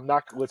 I'm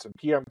not, listen,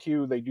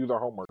 PMQ, they do their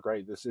homework,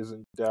 right? This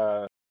isn't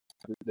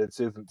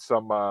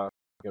some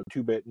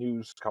 2-bit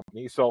news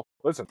company. So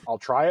listen, I'll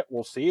try it.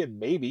 We'll see, and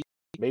maybe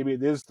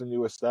it is the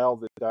newest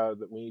style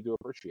that we need to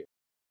appreciate.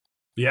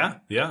 Yeah.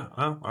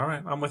 Oh, all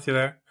right, I'm with you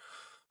there.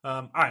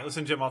 All right,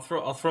 listen, Jim. I'll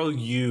throw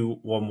you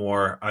one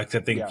more. I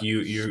think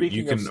you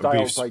Speaking can of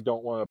styles I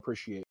don't want to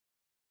appreciate.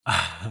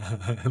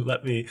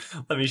 Let me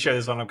share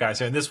this one up,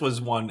 guys. And this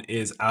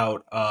is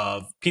out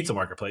of Pizza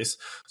Marketplace.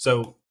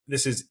 So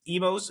this is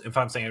Emo's, if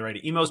I'm saying it right,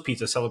 Emo's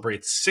Pizza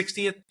celebrates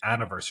 60th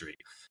anniversary.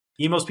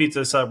 Emo's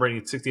Pizza is celebrating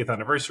its 60th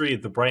anniversary.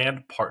 The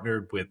brand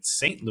partnered with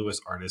St.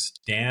 Louis artist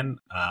Dan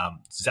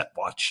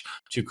Zetwatch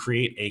to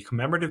create a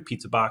commemorative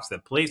pizza box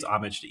that pays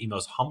homage to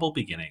Emo's humble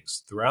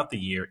beginnings. Throughout the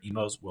year,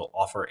 Emo's will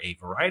offer a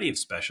variety of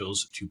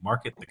specials to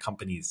market the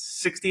company's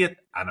 60th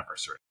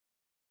anniversary.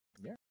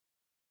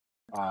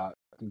 Yeah.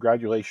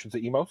 Congratulations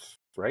to Emos,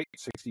 right?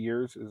 60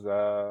 years is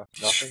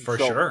nothing. For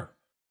sure.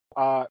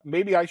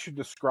 Maybe I should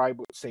describe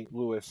what St.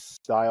 Louis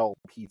style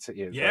pizza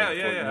is. Yeah, right?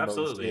 yeah, Emos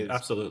absolutely,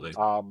 absolutely.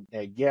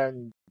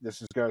 Again,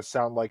 this is going to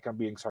sound like I'm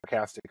being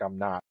sarcastic. I'm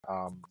not.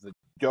 The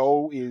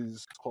dough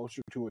is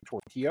closer to a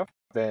tortilla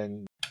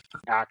than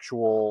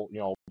actual,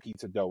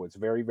 pizza dough. It's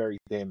very, very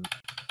thin.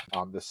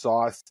 The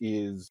sauce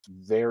is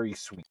very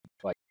sweet,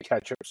 like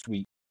ketchup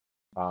sweet,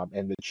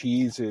 and the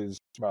cheese is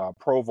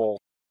Provolone,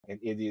 and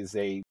it is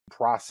a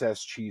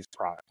processed cheese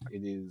product.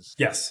 It is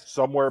Yes.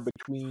 somewhere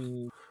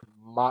between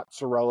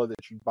mozzarella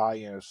that you buy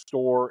in a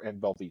store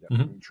and Velveeta.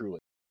 Mm-hmm. I mean, truly.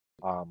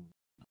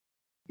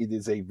 It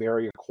is a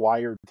very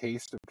acquired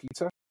taste of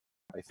pizza.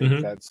 I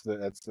think that's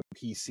the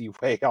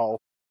PC way I'll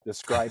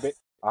describe it.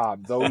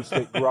 Those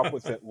that grew up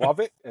with it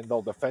love it and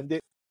they'll defend it.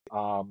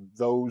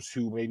 Those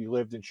who maybe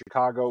lived in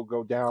Chicago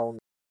go down.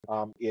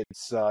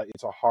 It's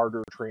a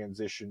harder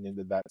transition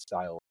into that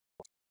style.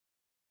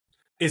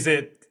 Is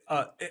it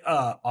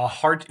a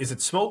hard? Is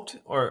it smoked,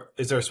 or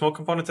is there a smoke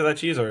component to that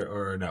cheese,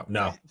 or no?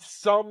 No.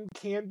 Some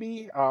can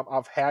be.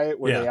 I've had it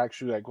where they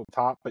actually will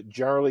top, but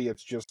generally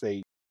it's just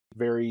a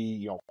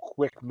very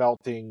quick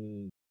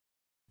melting,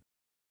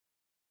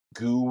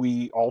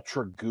 gooey,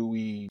 ultra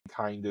gooey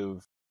kind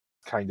of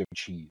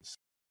cheese.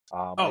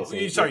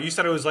 Sorry, you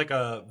said it was like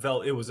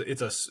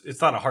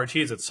it's not a hard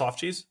cheese, it's soft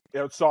cheese.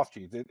 Yeah, it's soft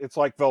cheese. It's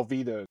like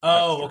Velveeta.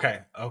 Oh,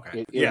 texture.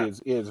 Okay. It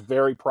is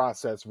very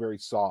processed, very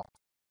soft.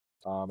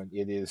 And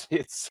it's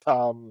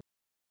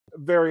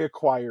very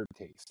acquired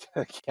taste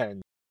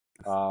again.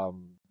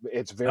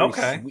 It's very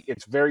sweet.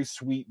 It's very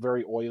sweet,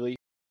 very oily.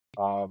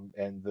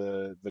 And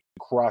the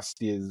crust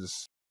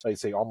is, I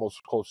say,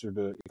 almost closer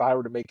to. If I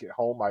were to make it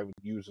home, I would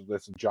use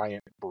this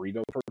giant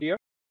burrito tortilla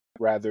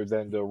rather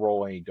than to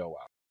roll any dough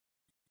out.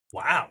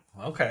 Wow.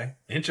 Okay.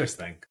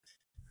 Interesting.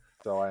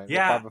 So if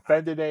I've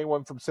offended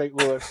anyone from St.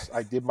 Louis,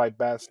 I did my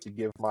best to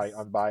give my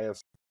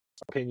unbiased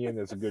opinion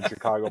as a good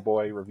Chicago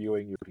boy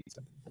reviewing your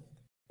pizza.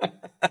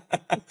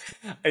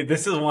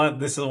 This is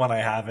one I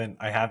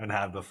haven't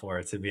had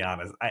before, to be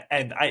honest.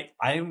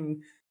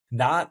 I'm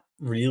not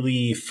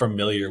really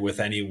familiar with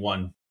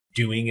anyone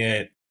doing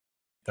it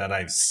that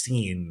I've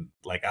seen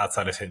like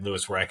outside of St.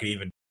 Louis where I could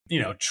even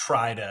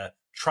try a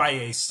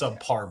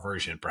subpar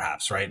version,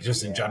 perhaps, right?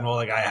 Just in general,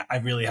 like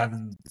I really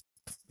haven't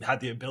had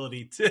the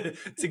ability to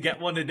get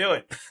one to do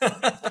it.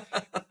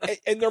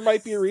 And there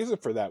might be a reason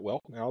for that, Will.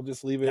 I'll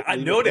just leave it.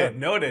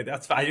 Noted.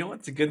 That's fine.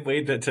 It's a good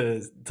way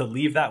to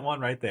leave that one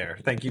right there.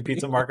 Thank you,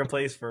 Pizza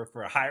Marketplace, for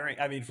hiring.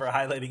 I mean, for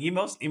highlighting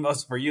Emos.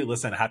 Emos for you.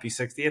 Listen, happy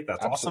 60th.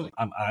 That's Absolutely.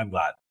 Awesome. I'm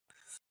glad.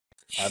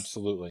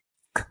 Absolutely.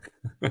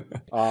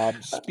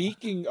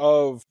 Speaking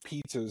of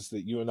pizzas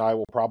that you and I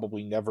will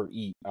probably never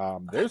eat,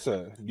 there's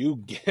a new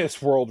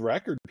Guinness World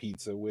Record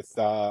pizza with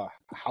how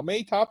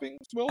many toppings,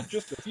 Will?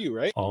 Just a few,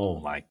 right? Oh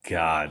my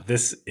God.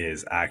 This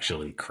is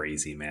actually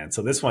crazy, man.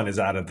 So this one is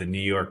out of the New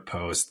York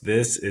Post.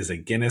 This is a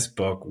Guinness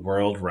Book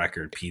World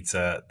Record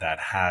pizza that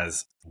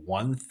has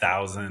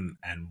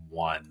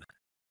 1,001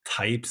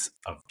 types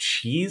of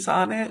cheese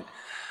on it.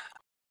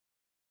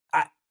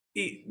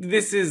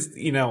 This is,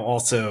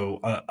 also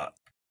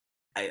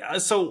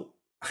so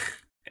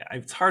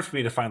it's hard for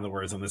me to find the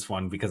words on this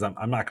one because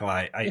I'm not gonna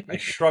lie. I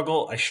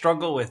struggle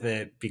with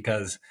it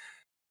because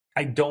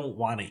I don't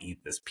want to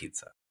eat this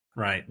pizza,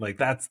 right? Like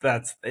that's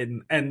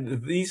and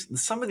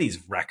some of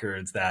these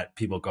records that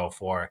people go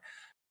for,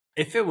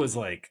 if it was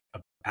like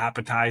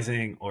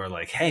appetizing or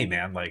like, hey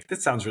man, like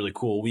this sounds really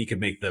cool, we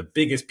could make the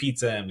biggest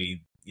pizza and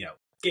we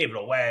gave it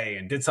away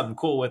and did something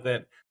cool with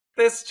it.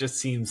 This just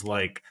seems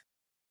like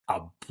a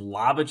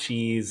blob of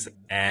cheese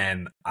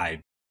and I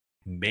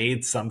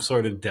made some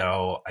sort of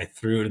dough, I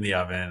threw it in the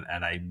oven,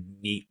 and I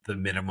meet the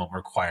minimum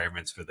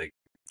requirements for the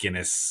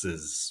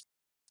Guinness's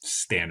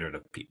standard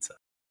of pizza.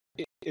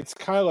 It's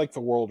kind of like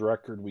the world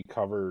record we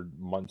covered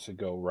months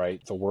ago, right?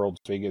 The world's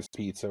biggest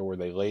pizza, where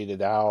they laid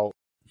it out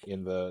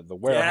in the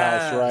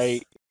warehouse,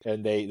 right?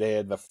 And they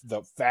had the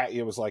fat.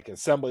 It was like an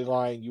assembly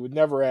line. You would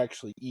never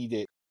actually eat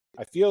it.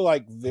 I feel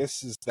like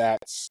this is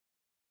that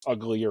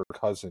uglier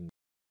cousin.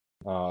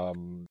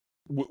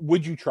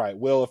 Would you try it?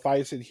 Will, if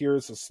I said,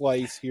 here's a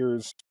slice,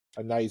 here's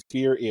a nice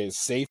beer, it is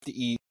safe to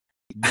eat,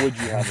 would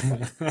you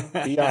have it?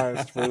 Be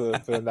honest for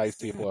the nice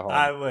people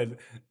at home.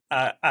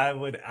 I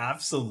would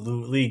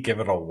absolutely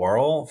give it a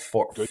whirl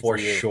for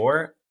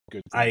sure.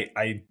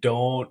 I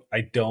don't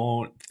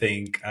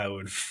think I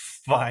would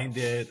find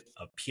it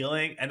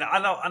appealing. And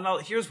I know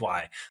here's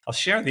why. I'll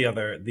share the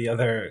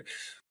other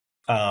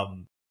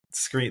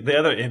the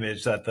other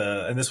image that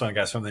and this one,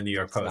 guys, from the New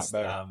York Post,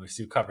 we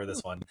do cover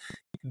this one.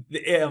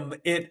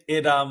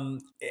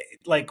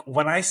 Like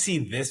when I see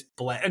this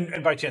blend,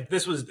 and by chance,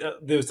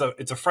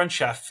 it's a French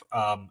chef,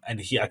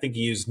 and I think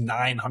he used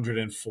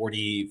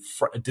 940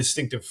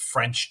 distinctive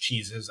French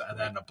cheeses, and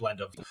then a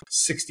blend of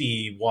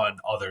 61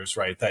 others,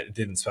 right? That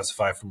didn't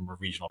specify from a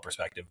regional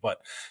perspective.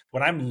 But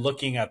when I'm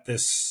looking at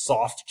this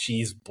soft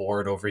cheese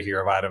board over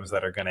here of items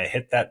that are going to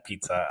hit that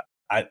pizza,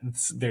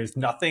 there's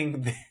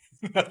nothing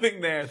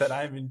there that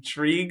I'm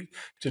intrigued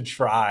to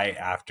try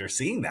after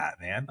seeing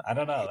that, man. I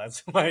don't know.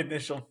 That's my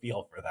initial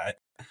feel for that.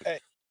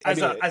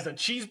 As a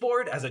cheese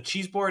board,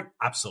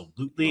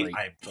 absolutely. Great.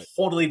 I'm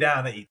totally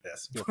down to eat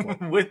this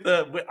with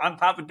on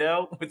top of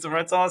dough with some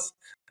red sauce.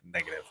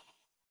 Negative.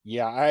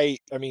 Yeah, I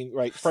mean,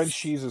 right. French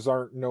cheeses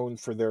aren't known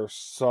for their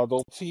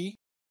subtlety.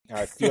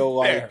 I feel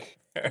like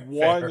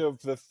one of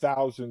the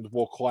 1,000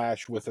 will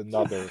clash with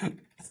another.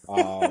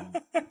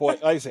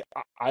 But like I say,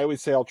 I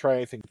always say I'll try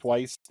anything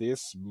twice.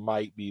 This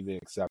might be the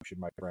exception,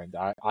 my friend.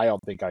 I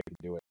don't think I can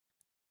do it.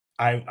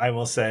 I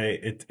will say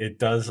it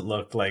does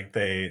look like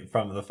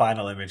from the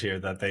final image here,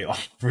 that they all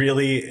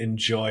really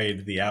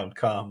enjoyed the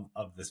outcome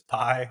of this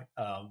pie.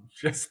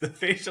 Just the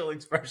facial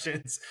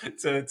expressions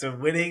to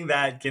winning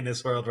that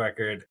Guinness World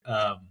Record.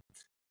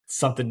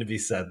 Something to be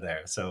said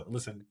there. So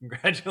listen,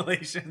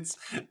 congratulations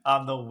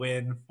on the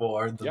win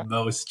for the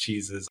most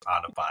cheeses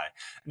on a pie.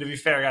 And to be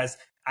fair, guys,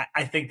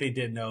 I think they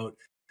did note,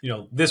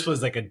 this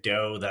was like a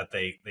dough that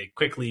they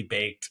quickly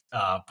baked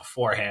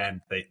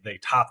beforehand. They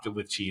topped it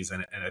with cheese,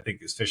 and I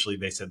think officially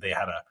they said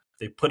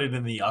they put it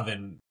in the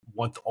oven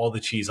with all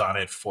the cheese on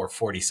it for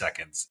 40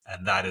 seconds,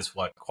 and that is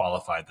what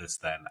qualified this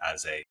then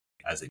as a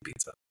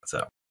pizza.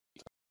 So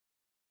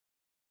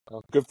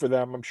well, good for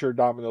them. I'm sure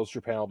Domino's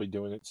Japan will be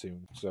doing it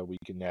soon, so we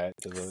can add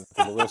to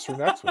the list for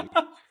next week.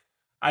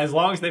 As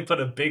long as they put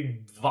a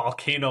big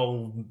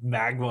volcano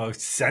magma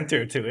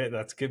center to it,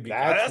 that's good.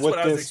 That's what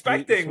I was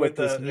expecting with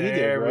the.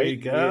 There we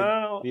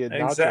go. The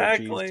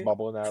exactly. Cheese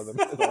bubbling out of the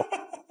middle.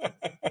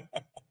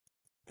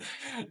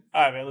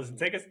 All right, man. Listen,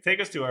 take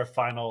us to our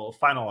final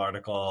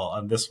article.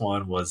 And this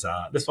one was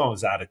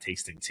at a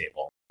tasting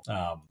table.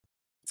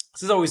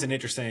 This is always an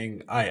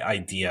interesting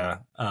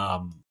idea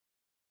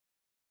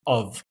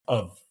of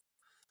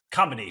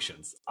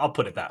combinations. I'll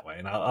put it that way,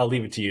 and I'll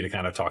leave it to you to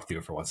kind of talk through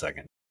it for 1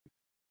 second.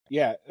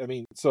 Yeah, I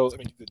mean,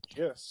 the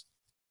gist,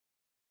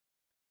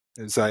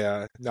 as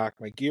I knock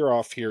my gear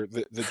off here,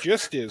 the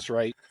gist is,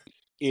 right,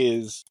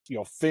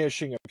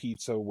 finishing a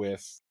pizza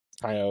with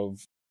kind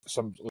of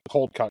some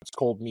cold cuts,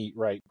 cold meat,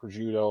 right,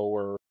 prosciutto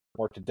or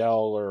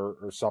mortadella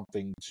or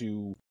something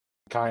to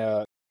kind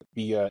of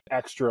be an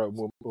extra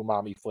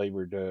umami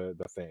flavor to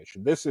the finish.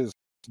 And this is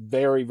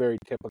very, very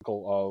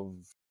typical of,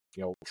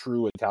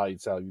 true Italian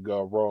style. You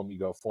go Rome, you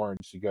go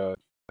Florence,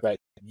 but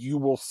you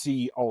will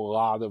see a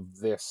lot of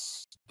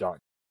this done.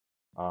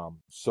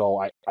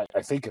 So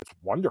I think it's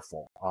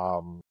wonderful.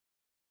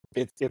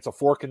 It's a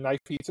fork and knife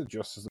pizza,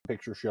 just as the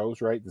picture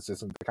shows, right? This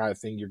isn't the kind of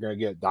thing you're going to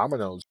get at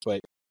Domino's, but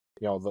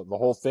the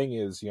whole thing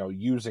is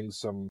using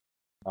some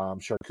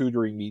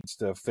charcuterie meats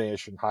to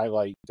finish and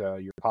highlight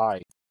your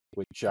pie,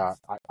 which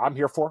I'm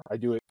here for. I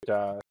do it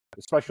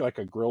especially like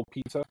a grilled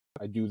pizza.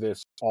 I do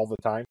this all the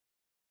time.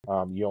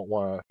 You don't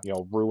want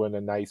to ruin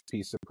a nice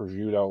piece of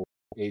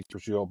aged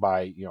prosciutto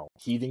by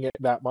heating it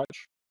that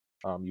much.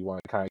 You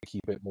want to kind of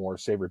keep it more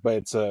savory, but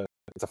it's a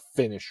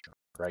finisher,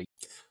 right?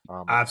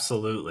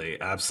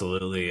 Absolutely.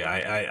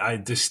 I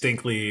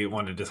distinctly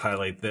wanted to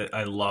highlight that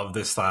I love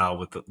this style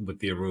with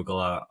the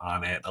arugula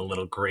on it, a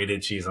little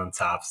grated cheese on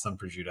top, some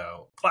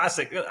prosciutto.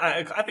 Classic.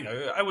 I think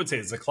I would say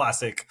it's a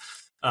classic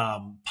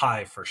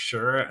pie for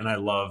sure, and I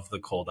love the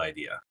cold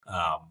idea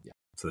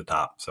to the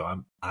top. So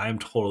I'm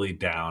totally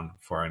down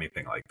for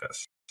anything like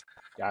this.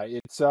 Yeah,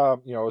 it's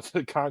it's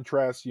a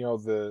contrast,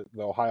 the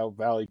Ohio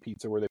Valley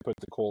pizza where they put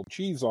the cold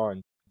cheese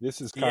on. This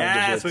is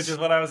kind of which is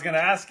what I was going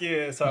to ask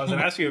you. So I was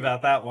going to ask you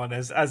about that one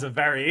as a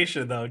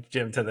variation, though,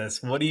 Jim, to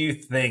this. What do you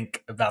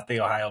think about the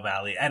Ohio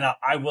Valley? And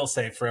I will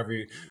say, for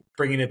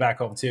bringing it back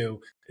home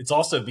too, it's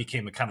also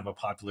became a kind of a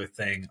popular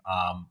thing.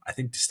 I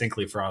think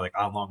distinctly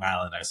on Long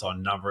Island, I saw a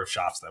number of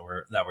shops that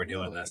were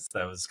doing this.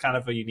 That was kind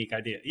of a unique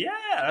idea. Yeah,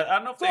 I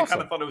don't know if they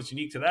kind of thought it was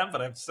unique to them,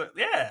 but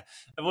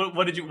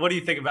What do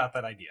you think about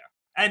that idea?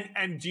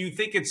 And do you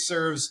think it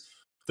serves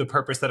the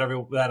purpose that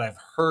I've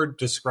heard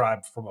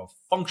described from a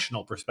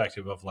functional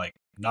perspective of like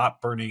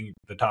not burning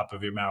the top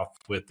of your mouth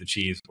with the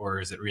cheese, or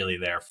is it really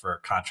there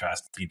for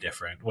contrast to be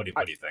different? What do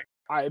you think?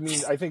 I mean,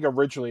 I think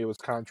originally it was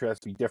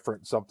contrast to be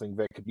different, something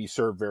that could be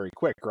served very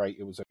quick, right?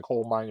 It was a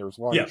coal miner's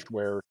lunch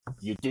where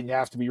you didn't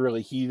have to be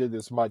really heated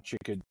as much.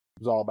 It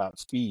was all about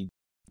speed.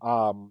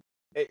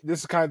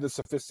 This is kind of the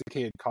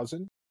sophisticated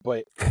cousin,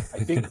 but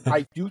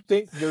I do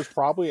think there's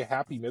probably a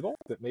happy middle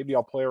that maybe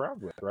I'll play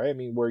around with, right? I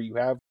mean, where you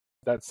have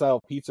that style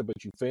of pizza, but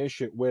you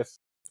finish it with,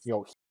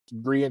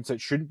 ingredients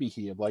that shouldn't be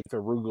heated, like the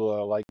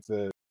arugula, like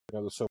the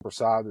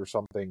soppressata or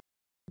something.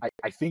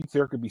 I think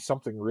there could be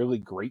something really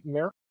great in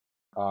there.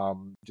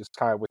 Just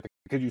kind of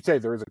because you say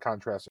there is a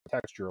contrast of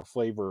texture, of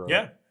flavor,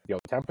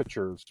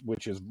 temperatures,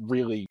 which is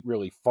really,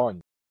 really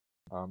fun.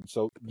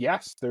 So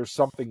yes, there's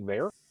something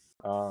there.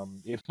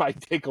 It might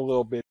take a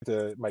little bit,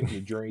 it might be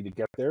a journey to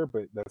get there,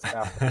 but that's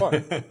half the fun,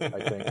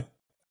 I think.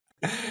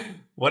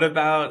 What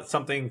about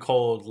something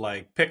cold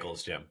like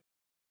pickles, Jim?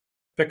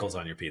 Pickles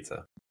on your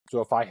pizza.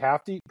 So if I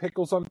have to eat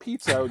pickles on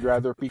pizza, I would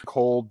rather it be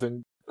cold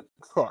than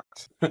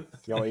cooked.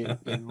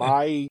 In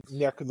my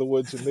neck of the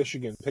woods in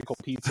Michigan, pickle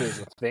pizza is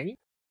a thing.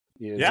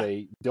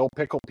 A dill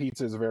pickle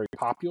pizza is very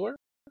popular,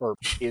 or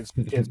is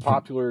as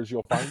popular as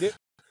you'll find it.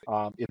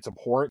 It's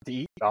abhorrent to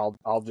eat.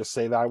 I'll just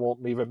say that. I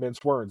won't even mince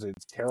words.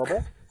 It's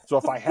terrible. So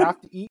if I have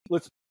to eat,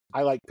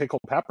 I like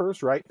pickled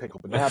peppers, right?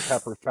 Pickled banana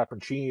peppers,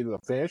 pepperoncini to the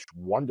finish.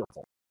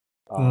 Wonderful.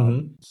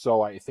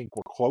 So I think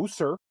we're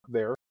closer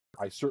there.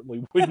 I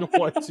certainly wouldn't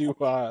want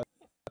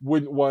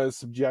to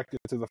subject it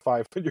to the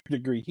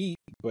 500-degree heat,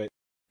 but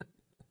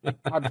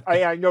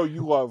I know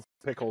you love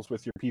pickles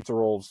with your pizza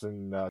rolls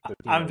and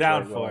I'm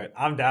down for it.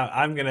 I'm down.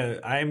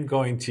 I'm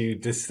going to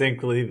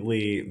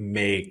distinctly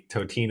make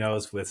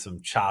Totino's with some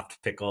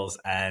chopped pickles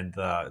and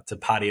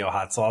tapatio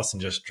hot sauce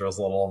and just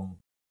drizzle them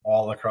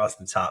all across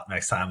the top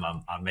next time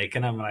I'm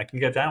making them, and I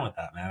can get down with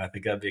that, man. I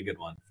think that'd be a good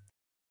one.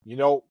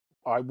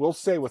 I will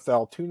say with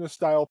Altoona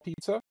style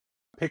pizza,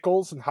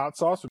 pickles and hot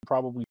sauce would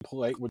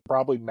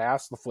probably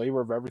mask the flavor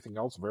of everything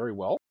else very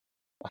well.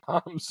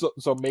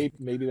 So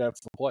maybe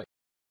that's the play.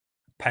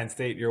 Penn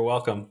State, you're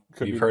welcome.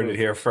 You've heard it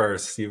here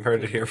first. You've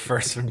heard it here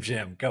first from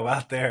Jim. Go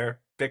out there,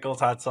 pickles,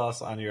 hot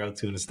sauce on your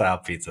Altoona style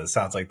pizza.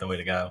 Sounds like the way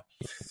to go.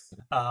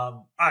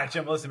 All right,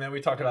 Jim, listen, man,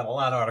 we talked about a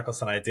lot of articles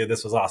tonight, dude.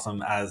 This was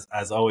awesome,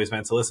 as always,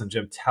 man. So listen,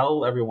 Jim,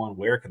 tell everyone,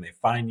 where can they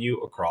find you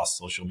across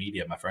social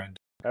media, my friend?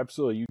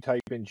 Absolutely. You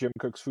type in Jim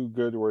Cooks Food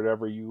Good or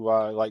whatever you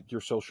like,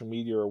 your social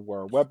media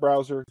or web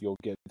browser. You'll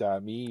get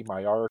me,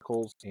 my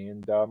articles,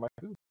 and my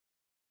food.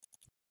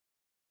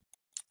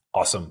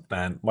 Awesome,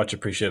 man. Much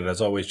appreciated.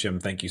 As always, Jim,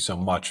 thank you so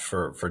much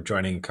for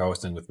joining and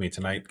co-hosting with me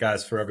tonight.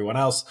 Guys, for everyone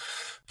else,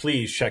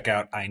 please check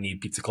out I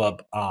Need Pizza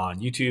Club on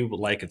YouTube.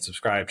 Like and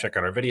subscribe. Check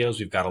out our videos.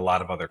 We've got a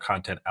lot of other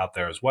content out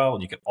there as well.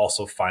 And you can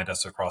also find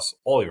us across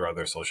all your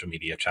other social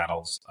media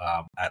channels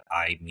at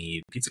I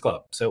Need Pizza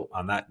Club. So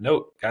on that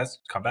note, guys,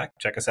 come back.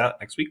 Check us out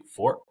next week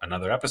for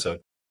another episode.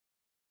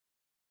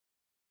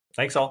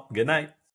 Thanks all. Good night.